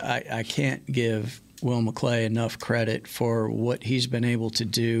 and I can't give Will McClay enough credit for what he's been able to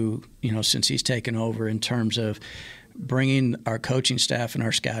do, since he's taken over in terms of bringing our coaching staff and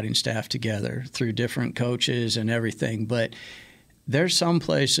our scouting staff together through different coaches and everything. But there's some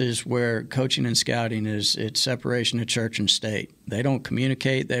places where coaching and scouting it's separation of church and state. They don't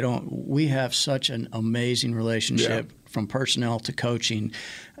communicate. We have such an amazing relationship from personnel to coaching.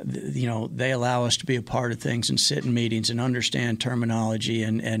 They allow us to be a part of things and sit in meetings and understand terminology,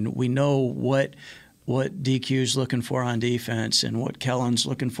 and we know what DQ's looking for on defense and what Kellen's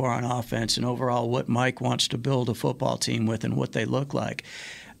looking for on offense, and overall what Mike wants to build a football team with and what they look like.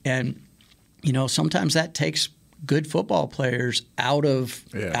 And sometimes that takes good football players out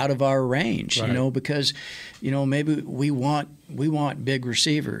of our range, because maybe we want big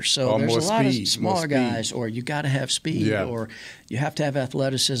receivers, so there's a lot of smaller guys, or you got to have speed, or you have to have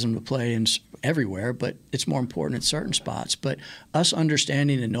athleticism to play in everywhere, but it's more important in certain spots. But us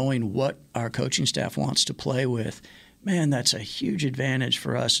understanding and knowing what our coaching staff wants to play with, man, that's a huge advantage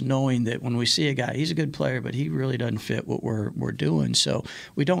for us, knowing that when we see a guy, he's a good player, but he really doesn't fit what we're doing. So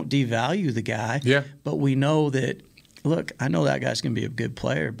we don't devalue the guy, but we know that, look, I know that guy's going to be a good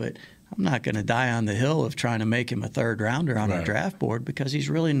player, but I'm not going to die on the hill of trying to make him a third rounder on our draft board, because he's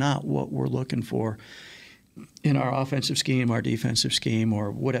really not what we're looking for in our offensive scheme, our defensive scheme, or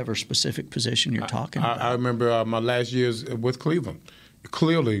whatever specific position you're talking about. I remember my last years with Cleveland.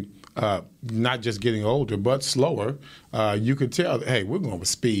 Clearly, not just getting older, but slower. You could tell, hey, we're going with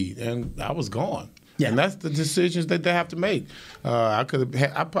speed, and I was gone. Yeah. And that's the decisions that they have to make. I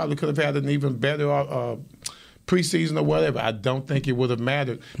probably could have had an even better preseason or whatever. I don't think it would have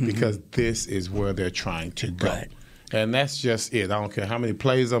mattered because this is where they're trying to go. Right. And that's just it. I don't care how many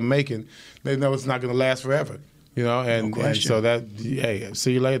plays I'm making. They know it's not going to last forever. And so that, hey,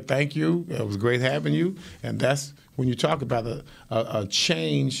 see you later. Thank you. It was great having you. And that's when you talk about a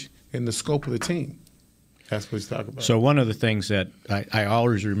change in the scope of the team. That's what he's talking about. So one of the things that I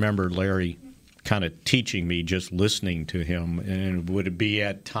always remember Larry kind of teaching me, just listening to him, and would be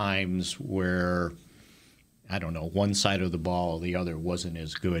at times where, I don't know, one side of the ball or the other wasn't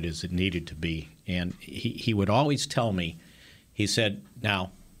as good as it needed to be. And he would always tell me, he said,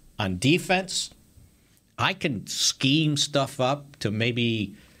 now, on defense, I can scheme stuff up to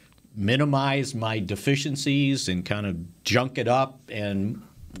maybe minimize my deficiencies and kind of junk it up, and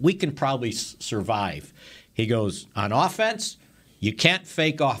we can probably survive. He goes, on offense, you can't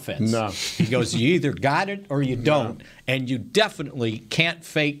fake offense. No. He goes, you either got it or you don't. No. And you definitely can't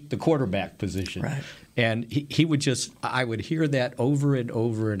fake the quarterback position. Right. And he would just, I would hear that over and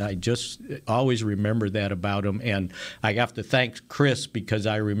over, and I just always remember that about him. And I have to thank Chris, because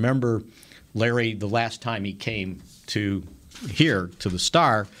I remember Larry the last time he came to here to the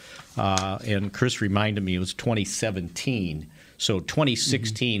Star, and Chris reminded me it was 2017. So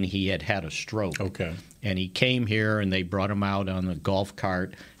 2016, he had a stroke. Okay. And he came here, and they brought him out on a golf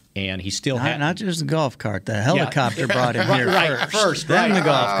cart, and he still had not just the golf cart. The helicopter brought him here first. Then right. the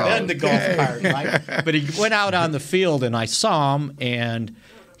golf cart. Then the golf cart, right? But he went out on the field, and I saw him, and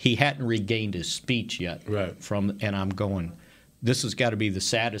he hadn't regained his speech yet. Right. And I'm going, this has got to be the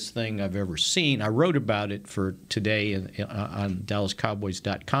saddest thing I've ever seen. I wrote about it for today on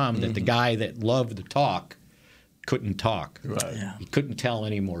DallasCowboys.com that the guy that loved to talk couldn't talk. Right. Yeah. He couldn't tell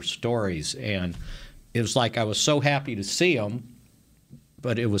any more stories. And it was like I was so happy to see him,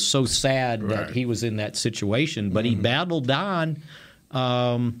 but it was so sad that he was in that situation. But he battled on,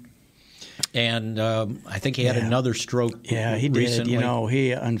 and I think he had another stroke he recently. did. You know,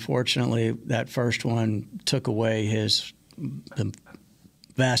 he unfortunately, that first one took away the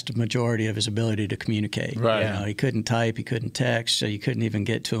vast majority of his ability to communicate. Right. You know, he couldn't type, he couldn't text, so you couldn't even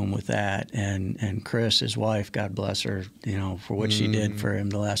get to him with that. And Chris, his wife, God bless her, you know, for what she did for him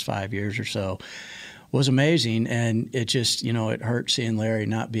the last 5 years or so, was amazing. And it just, you know, it hurt seeing Larry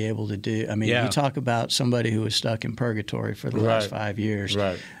not be able to do. I mean, you talk about somebody who was stuck in purgatory for the last 5 years.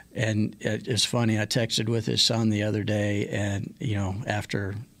 Right. And it's funny, I texted with his son the other day, and, you know,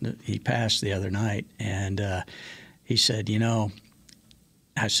 after he passed the other night, and he said, you know,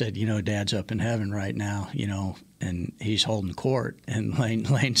 I said, you know, Dad's up in heaven right now, you know, and he's holding court. And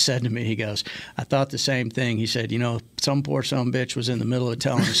Lane said to me, he goes, I thought the same thing. He said, you know, some poor son bitch was in the middle of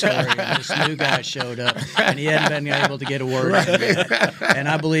telling a story, and this new guy showed up, and he hadn't been able to get a word in yet. And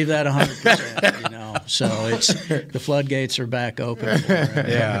I believe that 100%, you know. So it's the floodgates are back open for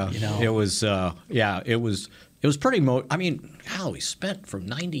him. You know. It was, it was pretty. I mean, how he spent from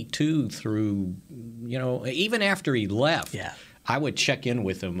 '92 through, you know, even after he left. Yeah. I would check in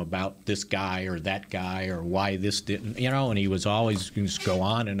with him about this guy or that guy or why this didn't, you know, and he was always just go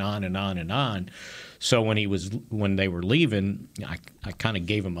on and on and on and on. So when they were leaving, I kind of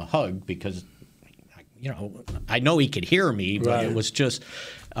gave him a hug because, you know, I know he could hear me, but it was just,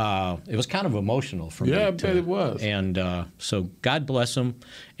 it was kind of emotional for me. Yeah, I bet it was. And so God bless him.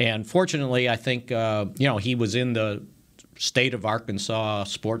 And fortunately, I think, you know, he was in the State of Arkansas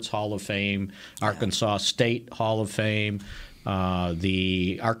Sports Hall of Fame, Arkansas State Hall of Fame.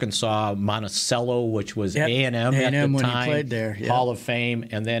 The Arkansas Monticello, which was A&M at the when time, he played there, Hall of Fame,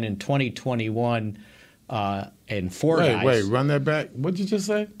 and then in 2021 in Fordyce. Wait, run that back. What did you just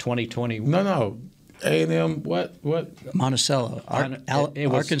say? 2021. No. A&M, what? Monticello. It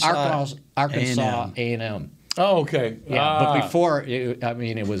was Arkansas A&M. Oh, okay. Yeah, but before,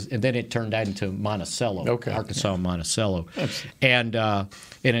 it was, and then it turned into Monticello. Okay. Arkansas Monticello. And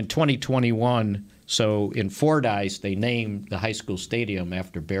in 2021. So in Fordyce, they named the high school stadium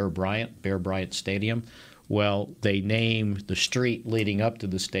after Bear Bryant Stadium. Well, they named the street leading up to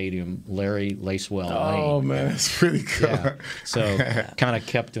the stadium Larry Lacewell Lane. Oh, man, that's pretty cool. Yeah. So kind of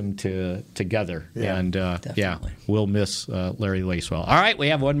kept them together. Yeah, And, we'll miss Larry Lacewell. All right, we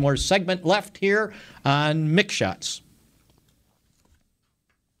have one more segment left here on Mick Shots.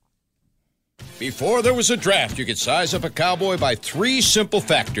 Before there was a draft, you could size up a cowboy by 3 simple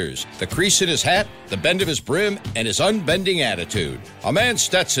factors: the crease in his hat, the bend of his brim, and his unbending attitude. A man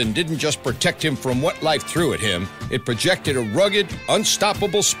Stetson didn't just protect him from what life threw at him, it projected a rugged,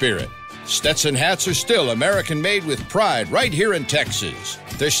 unstoppable spirit. Stetson hats are still American-made with pride right here in Texas.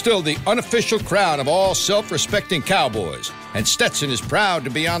 They're still the unofficial crown of all self-respecting cowboys, and Stetson is proud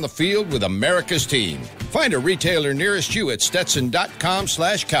to be on the field with America's team. Find a retailer nearest you at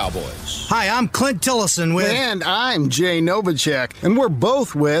stetson.com/cowboys. Hi, I'm Clint Tillison with... And I'm Jay Novacek, and we're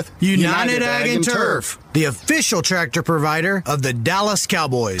both with United Ag and Turf. the official tractor provider of the Dallas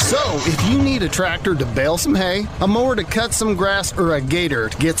Cowboys. So, if you need a tractor to bale some hay, a mower to cut some grass, or a gator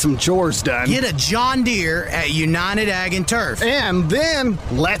to get some chores done, get a John Deere at United Ag and Turf. And then,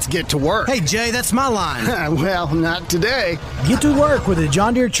 let's get to work. Hey, Jay, that's my line. Well, not today. Get to work with a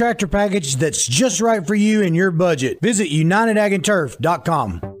John Deere tractor package that's just right for you and your budget. Visit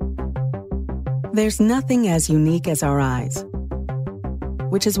UnitedAgAndTurf.com. There's nothing as unique as our eyes,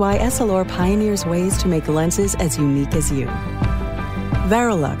 which is why Essilor pioneers ways to make lenses as unique as you.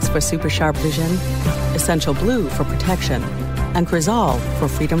 Verilux for super sharp vision, Essential Blue for protection, and Crizal for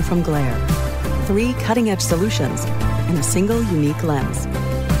freedom from glare. 3 cutting-edge solutions in a single unique lens.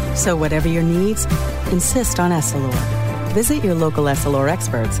 So whatever your needs, insist on Essilor. Visit your local Essilor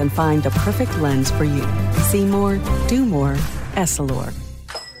experts and find the perfect lens for you. See more, do more, Essilor.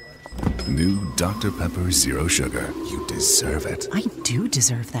 New Dr. Pepper Zero Sugar. You deserve it. I do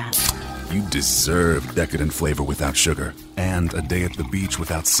deserve that. You deserve decadent flavor without sugar. And a day at the beach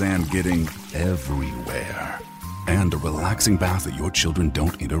without sand getting everywhere. And a relaxing bath that your children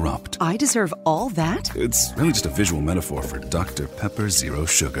don't interrupt. I deserve all that? It's really just a visual metaphor for Dr. Pepper Zero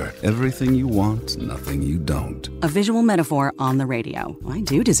Sugar. Everything you want, nothing you don't. A visual metaphor on the radio. I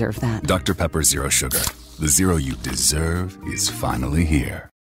do deserve that. Dr. Pepper Zero Sugar. The zero you deserve is finally here.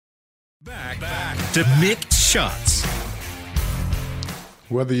 Back to Mixed Shots.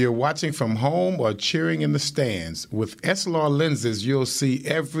 Whether you're watching from home or cheering in the stands, with Essilor lenses, you'll see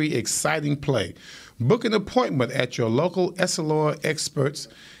every exciting play. Book an appointment at your local Essilor experts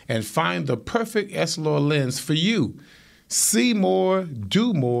and find the perfect Essilor lens for you. See more,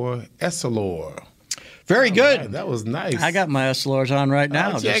 do more, Essilor. Very good. Right, that was nice. I got my Essilors on right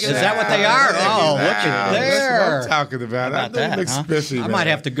now. Is that what they are? Oh, look at there. That's what I'm talking about. How about that, I might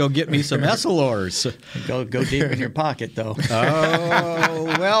have to go get me some Essilors. Go deep in your pocket, though.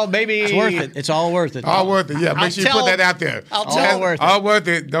 Oh, well, maybe. It's worth it. It's all worth it. All worth it, yeah. Make sure you put that out there. All worth it. All worth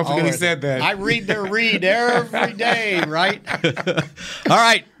it. Don't forget he said that. I read their read every day, right? All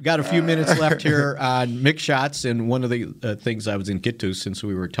right. Got a few minutes left here on Mixed Shots. And one of the things I was going to get to, since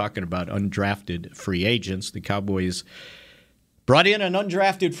we were talking about undrafted free agents, the Cowboys brought in an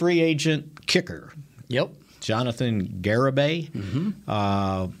undrafted free agent kicker. Yep. Jonathan Garibay.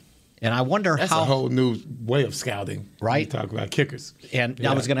 Mm-hmm. And I wonder That's how. a whole new way of scouting. Right. Talk about kickers. And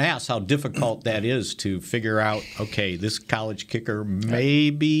I was going to ask how difficult that is to figure out, okay, this college kicker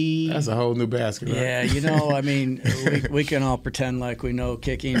maybe. That's a whole new basket. Right? Yeah, I mean, we can all pretend like we know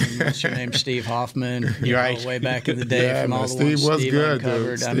kicking. What's your name? Steve Hoffman. Right. Way back in the day from all the Steve ones was Steve good,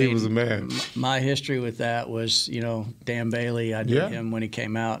 uncovered. dude. Steve was a man. My history with that was, Dan Bailey. I knew him when he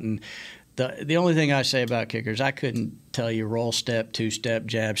came out. And the only thing I say about kickers, I couldn't tell you roll step, 2-step,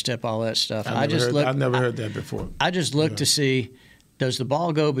 jab step, all that stuff. I've never heard that before. I just look to see, does the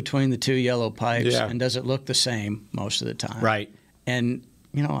ball go between the 2 yellow pipes, and does it look the same most of the time? Right. And,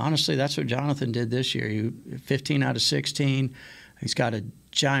 honestly, that's what Jonathan did this year. 15 out of 16. He's got a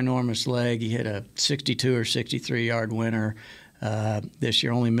ginormous leg. He hit a 62 or 63-yard winner this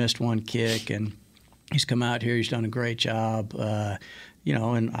year, only missed one kick, and he's come out here. He's done a great job.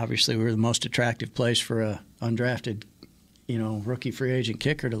 And obviously we're the most attractive place for a undrafted, rookie free agent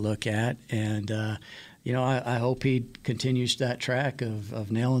kicker to look at. And, I hope he continues that track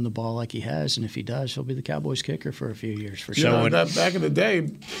of nailing the ball like he has. And if he does, he'll be the Cowboys kicker for a few years for sure. Back in the day,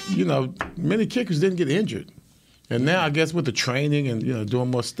 many kickers didn't get injured. And now I guess with the training and,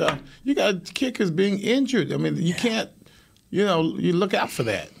 doing more stuff, you got kickers being injured. I mean, you can't, you look out for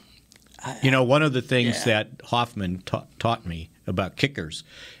that. One of the things that Hoffman taught me about kickers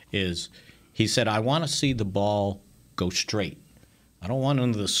is he said, I want to see the ball go straight. I don't want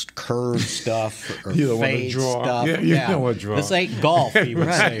none of this curve stuff or fade stuff. Yeah, you don't want to draw. This ain't golf, he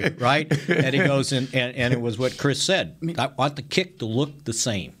would say, right? And he goes in, and it was what Chris said. I want the kick to look the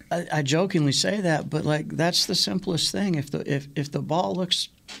same. I jokingly say that, but that's the simplest thing. If the ball looks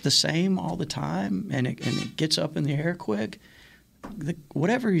the same all the time and it gets up in the air quick,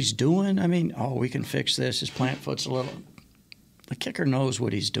 whatever he's doing, we can fix this. His plant foot's a little. The kicker knows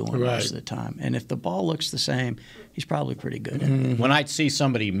what he's doing most of the time. And if the ball looks the same, he's probably pretty good at it. When I'd see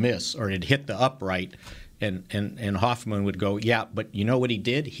somebody miss or it hit the upright, and Hoffman would go, yeah, but you know what he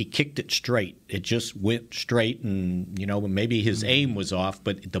did? He kicked it straight. It just went straight, and, maybe his aim was off,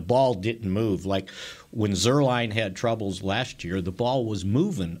 but the ball didn't move. Like when Zerline had troubles last year, the ball was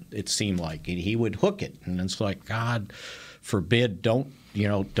moving, it seemed like. And he would hook it. And it's like, God forbid, don't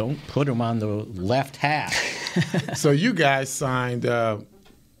put him on the left half. So you guys signed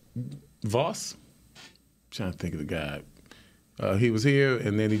Voss? I'm trying to think of the guy. He was here,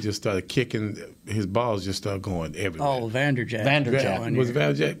 and then he just started kicking. His balls just started going everywhere. Oh, Vanderjagt. Vanderjagt. Was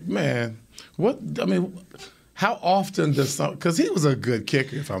Vanderjagt? Man, What I mean, how often does because he was a good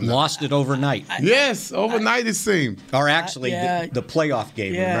kicker, if I'm not. Lost it overnight. Yes, overnight it seemed. Or actually, the playoff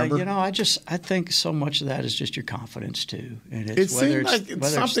game, remember? I think so much of that is just your confidence, too. And it seemed like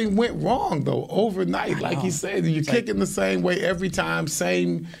something went wrong, though, overnight. Like he said, you're kicking the same way every time,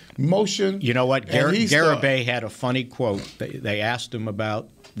 same motion. You know what? Garibay had a funny quote. They asked him about,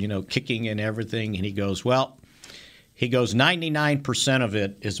 kicking and everything, and he goes, 99% of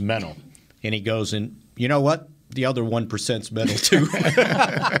it is mental. And he goes, and you know what? The other 1%'s mental too.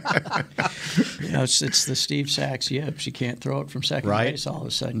 It's the Steve Sachs yips. You can't throw it from second base all of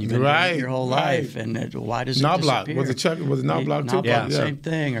a sudden. You've been doing it your whole life, and why does it disappear? Was it Knobloch too? Yeah, same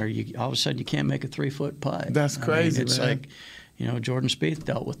thing. Or all of a sudden you can't make a 3-foot putt. That's crazy. It's man. like Jordan Spieth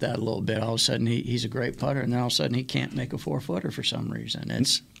dealt with that a little bit. All of a sudden he's a great putter, and then all of a sudden he can't make a 4-footer for some reason.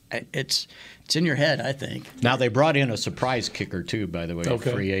 It's in your head, I think. Now they brought in a surprise kicker too, by the way, a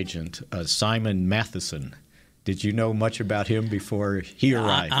free agent, Simon Matheson. Did you know much about him before he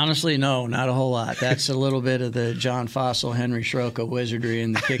arrived? Honestly, no, not a whole lot. That's a little bit of the John Fossil, Henry Schroka wizardry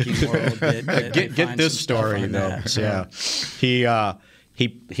in the kicking world. Get this story though. Yeah,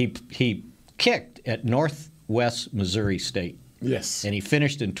 he kicked at Northwest Missouri State. Yes, and he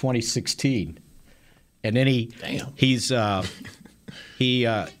finished in 2016. And then he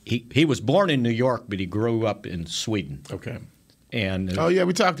was born in New York, but he grew up in Sweden. Okay. And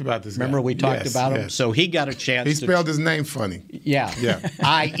we talked about this guy. Remember we talked about him? So he got a chance. He spelled his name funny. Yeah.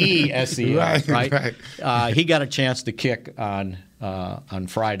 IESEL. right. He got a chance to kick on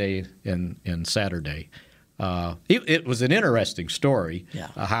Friday and Saturday. It was an interesting story. Yeah.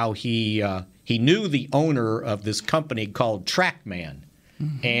 How he knew the owner of this company called TrackMan,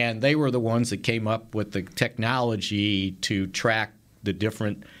 and they were the ones that came up with the technology to track the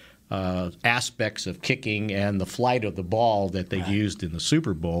different aspects of kicking and the flight of the ball that they used in the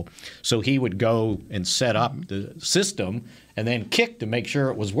Super Bowl. So he would go and set up the system and then kick to make sure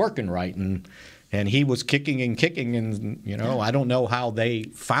it was working right. And he was kicking, and I don't know how they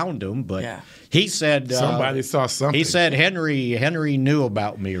found him, but he said somebody saw something. He said Henry knew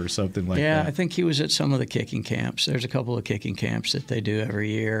about me or something like that. Yeah, I think he was at some of the kicking camps. There's a couple of kicking camps that they do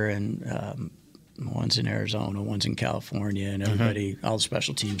every year, and one's in Arizona, one's in California, and everybody, all the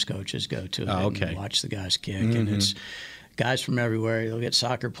special teams coaches go to it and watch the guys kick. And it's guys from everywhere. You'll get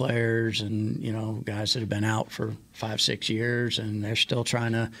soccer players and, guys that have been out for 5-6 years, and they're still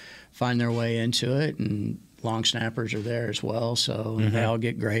trying to find their way into it. And long snappers are there as well, so they all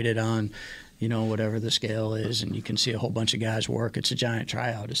get graded on, whatever the scale is, and you can see a whole bunch of guys work. It's a giant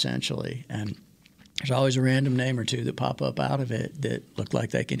tryout, essentially. And there's always a random name or two that pop up out of it that look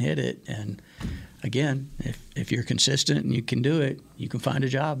like they can hit it. And again, if you're consistent and you can do it, you can find a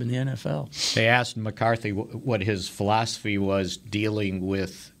job in the NFL. They asked McCarthy what his philosophy was dealing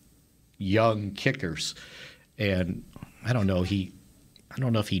with young kickers, and I don't know if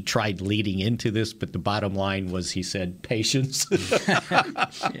he tried leading into this, but the bottom line was he said patience.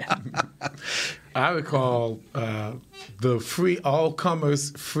 I recall the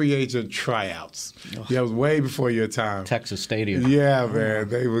all-comers free agent tryouts. Yeah, it was way before your time. Texas Stadium. Yeah, man.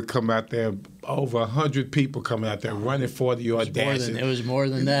 They would come out there, over 100 people coming out there running 40-yard dashes. It was more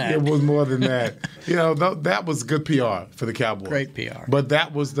than that. It was more than that. That was good PR for the Cowboys. Great PR. But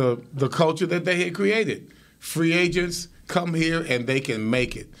that was the culture that they had created. Free agents come here and they can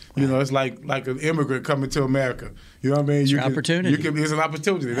make it. It's like an immigrant coming to America. You know what I mean? It's an opportunity. It's an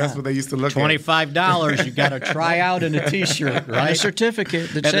opportunity. That's what they used to look $25. You got to try out in a T-shirt, right? And a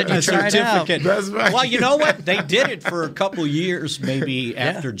certificate that said you tried out. That's right. Well, you know what? They did it for a couple years, maybe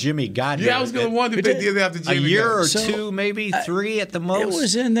after Jimmy got here. Yeah, I was going to wonder if they did it after Jimmy got here. A year or two, maybe 3 at the most. It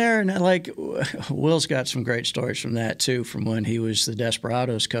was in there, and Will's got some great stories from that too. From when he was the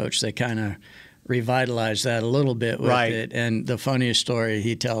Desperados coach, they kind of revitalized that a little bit with it. And the funniest story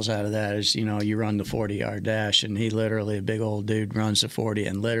he tells out of that is, you run the 40-yard dash, and he literally, a big old dude, runs the 40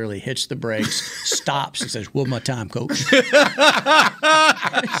 and literally hits the brakes, stops, and says, "One more time, coach."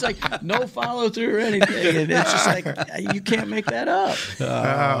 It's like no follow-through or anything. And it's just like, you can't make that up.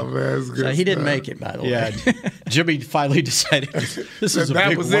 Oh, man, it's good. So he didn't make it, by the way. Yeah, Jimmy finally decided this is a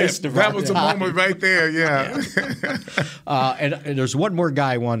big waste of That was the moment right there, and there's one more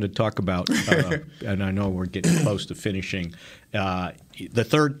guy I wanted to talk about. And I know we're getting close to finishing. The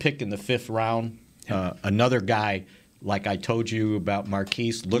third pick in the 5th round, another guy, like I told you about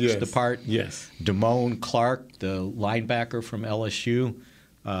Marquise, looks the part. Yes. Damone Clark, the linebacker from LSU.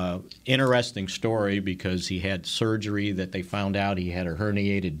 Interesting story because he had surgery that they found out he had a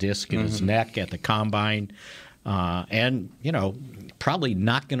herniated disc in his neck at the combine. And, probably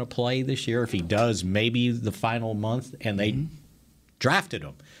not going to play this year. If he does, maybe the final month. And drafted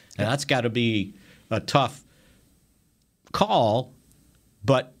him. And that's got to be a tough call.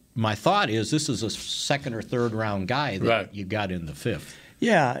 But my thought is this is a second or third round guy that you got in the fifth.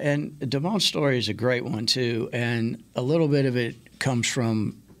 Yeah, and Damone's story is a great one, too. And a little bit of it comes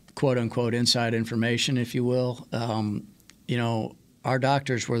from, quote-unquote, inside information, if you will. You know, our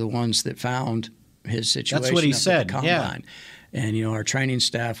doctors were the ones that found his situation. That's what he up said, at the combine. And, you know, our training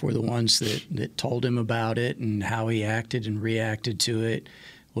staff were the ones that told him about it, and how he acted and reacted to it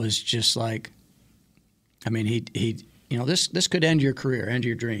was just like, I mean, he you know, this could end your career, end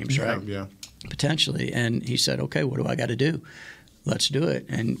your dreams, right? Yeah. Potentially. And he said, okay, what do I got to do? Let's do it.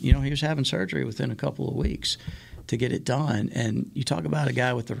 And, you know, he was having surgery within a couple of weeks to get it done. And you talk about a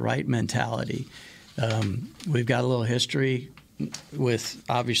guy with the right mentality. We've got a little history with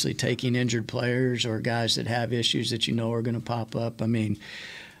obviously taking injured players or guys that have issues that you know are going to pop up. I mean,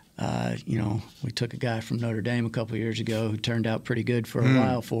 you know, we took a guy from Notre Dame a couple of years ago who turned out pretty good for a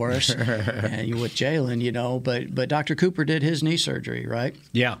while for us, and with Jalen, you know. But Dr. Cooper did his knee surgery, right?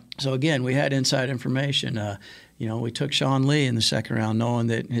 Yeah. So again, we had inside information. You know, we took Sean Lee in the second round, knowing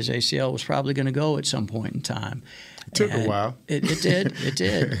that his ACL was probably going to go at some point in time. It took a while. It did.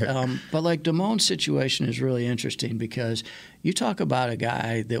 But like Damone's situation is really interesting because you talk about a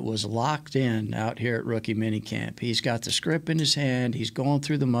guy that was locked in out here at rookie minicamp. He's got the script in his hand. He's going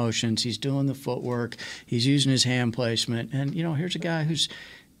through the motions. He's doing the footwork. He's using his hand placement. And, you know, here's a guy who's,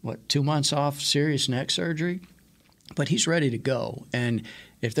 2 months off serious neck surgery, but he's ready to go. And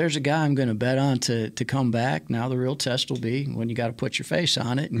if there's a guy I'm going to bet on to come back, now the real test will be when you got to put your face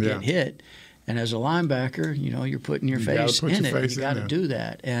on it and get hit. And as a linebacker, you know, you're putting your face in it. You got to do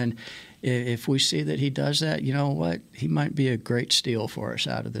that. And if we see that he does that, you know what? He might be a great steal for us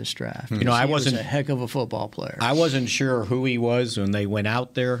out of this draft. You know, he was a heck of a football player. I wasn't sure who he was when they went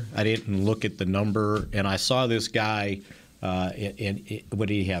out there. I didn't look at the number, and I saw this guy. What did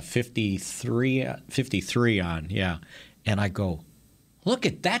he have? 53 on, yeah. And I go, look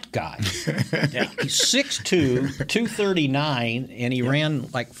at that guy. He's 6'2", 239, and he ran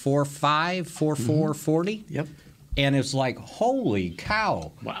like 4.5, 4.4, 40. Yep. And it's like, holy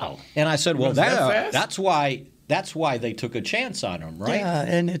cow. Wow. And I said, well, that's why they took a chance on him, right? Yeah,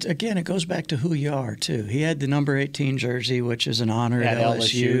 and it goes back to who you are, too. He had the number 18 jersey, which is an honor at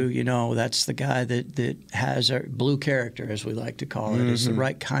LSU. You know, that's the guy that has a blue character, as we like to call it. Is the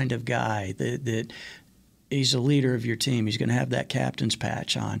right kind of guy that he's a leader of your team. He's going to have that captain's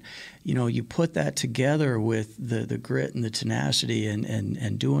patch on. You know, you put that together with the grit and the tenacity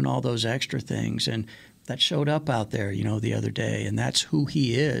and doing all those extra things, and that showed up out there, you know, the other day, and that's who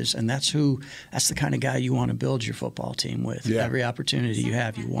he is, and that's the kind of guy you want to build your football team with. Yeah. Every opportunity you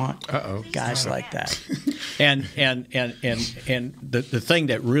have, you want guys like that. And the thing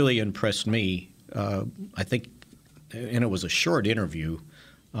that really impressed me, I think, and it was a short interview,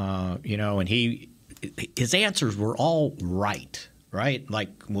 you know, and his answers were all right? Like,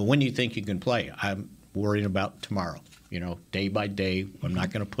 well, when do you think you can play? I'm worrying about tomorrow, you know, day by day. I'm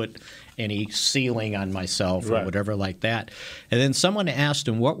not going to put any ceiling on myself or whatever like that. And then someone asked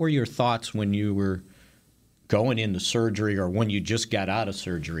him, what were your thoughts when you were going into surgery or when you just got out of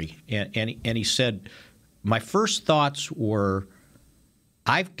surgery? And he said, my first thoughts were,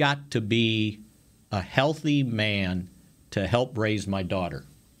 I've got to be a healthy man to help raise my daughter.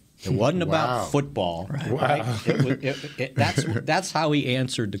 It wasn't about football. Right? That's how he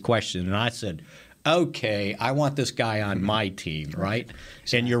answered the question. And I said, okay, I want this guy on my team, right?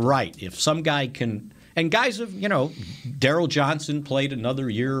 And you're right. If some guy can – and guys have, you know, Daryl Johnson played another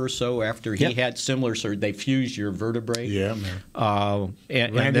year or so after he had similar surgery. They fused your vertebrae. Yeah, man.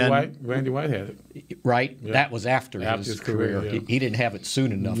 Randy White had it. Right? Yeah. That was after his career. Yeah. He didn't have it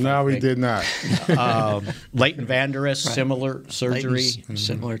soon enough. No, he did not. Leighton Vander Esch, similar surgery.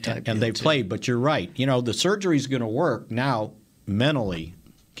 Similar type. And they played. But you're right. You know, the surgery's going to work now mentally.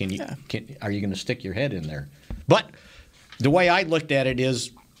 Are you going to stick your head in there? But the way I looked at it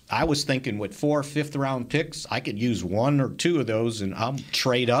is I was thinking with 4 fifth-round picks, I could use 1 or 2 of those, and I'll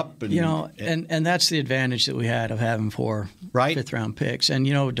trade up. And, you know, and that's the advantage that we had of having 4 fifth-round picks. And,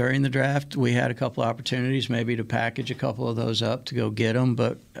 you know, during the draft, we had a couple opportunities maybe to package a couple of those up to go get them.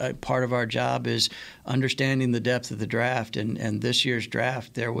 But part of our job is understanding the depth of the draft. And this year's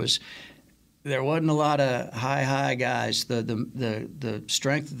draft, there wasn't a lot of high guys. The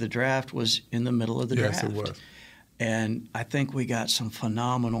strength of the draft was in the middle of the draft. Yes, it was. And I think we got some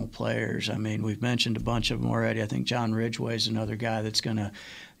phenomenal players. I mean, we've mentioned a bunch of them already. I think John Ridgway is another guy that's going to,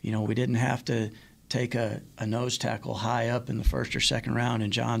 you know, we didn't have to take a nose tackle high up in the first or second round,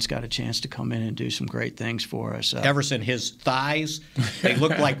 and John's got a chance to come in and do some great things for us. Everson, his thighs, they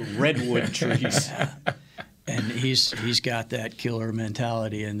look like redwood trees. And he's got that killer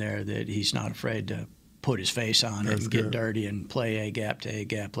mentality in there that he's not afraid to put his face on it and get dirty and play A-gap to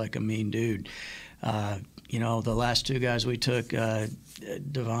A-gap like a mean dude. The last two guys we took,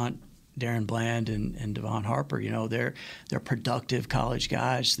 Darren Bland and Devon Harper, they're productive college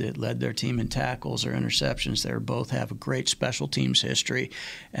guys that led their team in tackles or interceptions. They both have a great special teams history,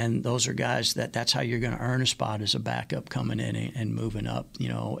 and those are guys that's how you're going to earn a spot as a backup coming in and moving up,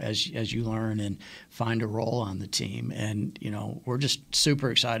 as you learn and find a role on the team. And, we're just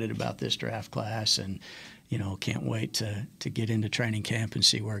super excited about this draft class and, can't wait to get into training camp and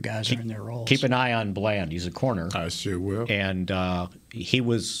see where guys are in their roles. Keep an eye on Bland. He's a corner. I sure will. And he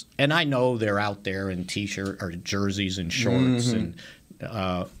was, and I know they're out there in T-shirt or jerseys and shorts,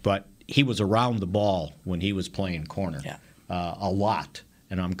 but he was around the ball when he was playing corner a lot.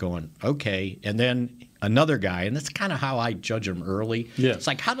 And I'm going, okay. And then another guy, and that's kind of how I judge him early. Yeah. It's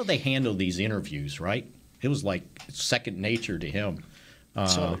like, how do they handle these interviews, right? It was like second nature to him.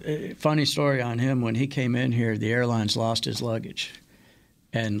 Funny story on him. When he came in here, the airlines lost his luggage.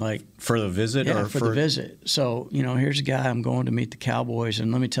 And for the visit? Yeah, or for the visit. So, here's a guy, I'm going to meet the Cowboys.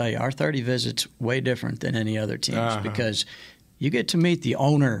 And let me tell you, our 30 visit's way different than any other teams because you get to meet the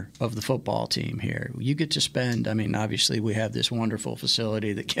owner of the football team here. You get to spend, obviously we have this wonderful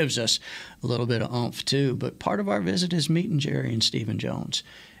facility that gives us a little bit of oomph too, but part of our visit is meeting Jerry and Stephen Jones.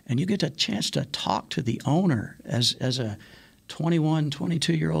 And you get a chance to talk to the owner as a 21,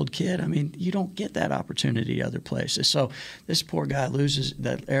 22-year-old kid. You don't get that opportunity other places. So this poor guy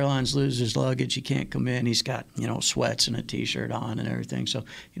airlines lose his luggage. He can't come in. He's got, sweats and a T-shirt on and everything. So,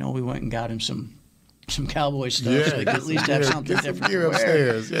 we went and got him some Cowboy stuff so he could at least have something different to wear.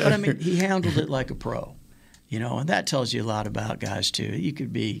 Upstairs. Yeah. But, he handled it like a pro. And that tells you a lot about guys, too. You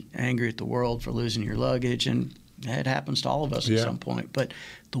could be angry at the world for losing your luggage, and it happens to all of us at some point. But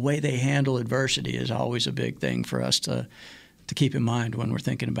the way they handle adversity is always a big thing for us to keep in mind when we're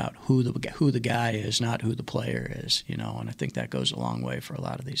thinking about who the guy is, not who the player is, and I think that goes a long way for a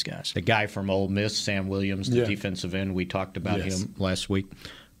lot of these guys. The guy from Ole Miss, Sam Williams, the defensive end, we talked about him last week.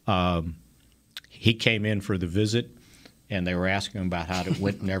 He came in for the visit, and they were asking him about how it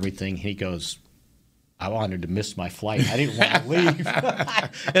went and everything. He goes, I wanted to miss my flight. I didn't want to leave.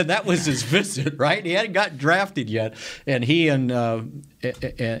 And that was his visit, right? He hadn't gotten drafted yet. And he and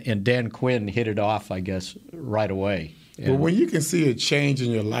Dan Quinn hit it off, I guess, right away. But when you can see a change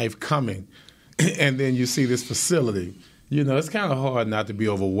in your life coming, and then you see this facility, it's kind of hard not to be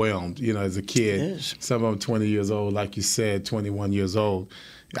overwhelmed, as a kid. It is. Some of them 20 years old, like you said, 21 years old.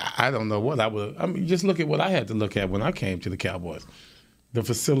 I don't know what I would – just look at what I had to look at when I came to the Cowboys. The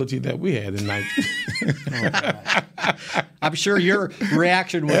facility that we had in 19. I'm sure your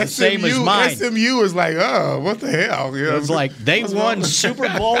reaction was the same as mine. SMU was like, oh, what the hell? It was like they won Super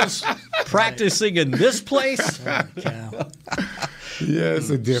Bowls practicing in this place. Yeah, it's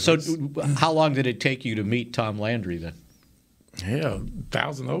a difference. So how long did it take you to meet Tom Landry then? Yeah,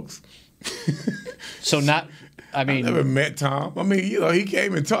 Thousand Oaks. So not – I never met Tom. He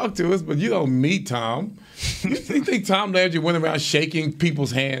came and talked to us, but you don't meet Tom. You think Tom Landry went around shaking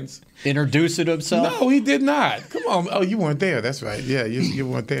people's hands? Introducing himself? No, he did not. Come on. Oh, you weren't there. That's right. Yeah, you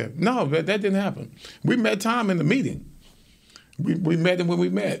weren't there. No, that didn't happen. We met Tom in the meeting. We met him when we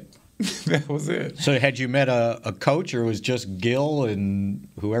met. That was it. So had you met a coach, or was just Gil and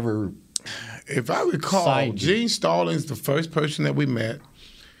whoever? If I recall, Gene Stallings, the first person that we met,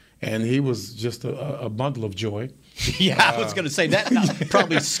 and he was just a bundle of joy. Yeah, I was going to say that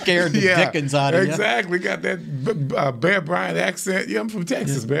probably scared the dickens out of you. Exactly. Got that Bear Bryant accent. Yeah, I'm from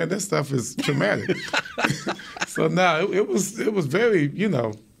Texas, man. That stuff is traumatic. So no, it was very,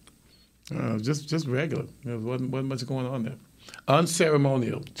 just regular. There wasn't much going on there.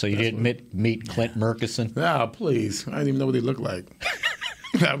 Unceremonial. So you didn't meet Clint Murkison? No, please. I didn't even know what he looked like.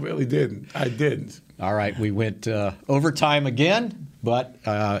 I really didn't. I didn't. All right, we went overtime again. But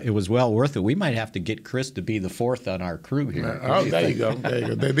it was well worth it. We might have to get Chris to be the fourth on our crew here. Oh, there you go.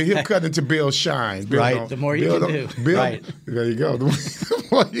 He'll cut into Bill Shine. Bill right. The more you can do. Bill, right. There you go. The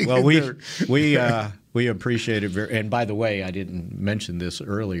more you can do. We appreciate it very. And by the way, I didn't mention this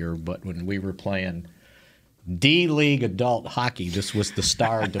earlier, but when we were playing D-League adult hockey, this was the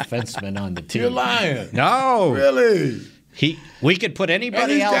star defenseman on the team. You're lying. No. Really? We could put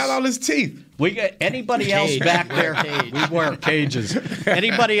anybody else. He's got all his teeth. We got anybody else back there. We wear cages.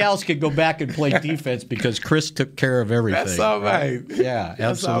 Anybody else could go back and play defense because Chris took care of everything. That's all right. Yeah,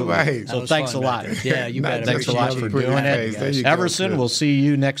 that's absolutely. All right. So thanks a lot. Yeah, you bet. Thanks a lot for doing it. Everson, we'll see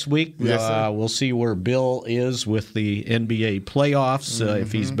you next week. Yes, we'll see where Bill is with the NBA playoffs,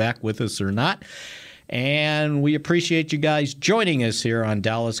 if he's back with us or not. And we appreciate you guys joining us here on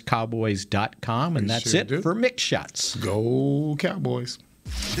DallasCowboys.com. And that's it for Mix Shots. Go Cowboys.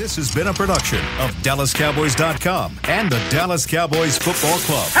 This has been a production of DallasCowboys.com and the Dallas Cowboys Football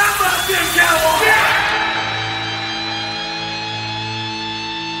Club. How about them Cowboys? Yeah!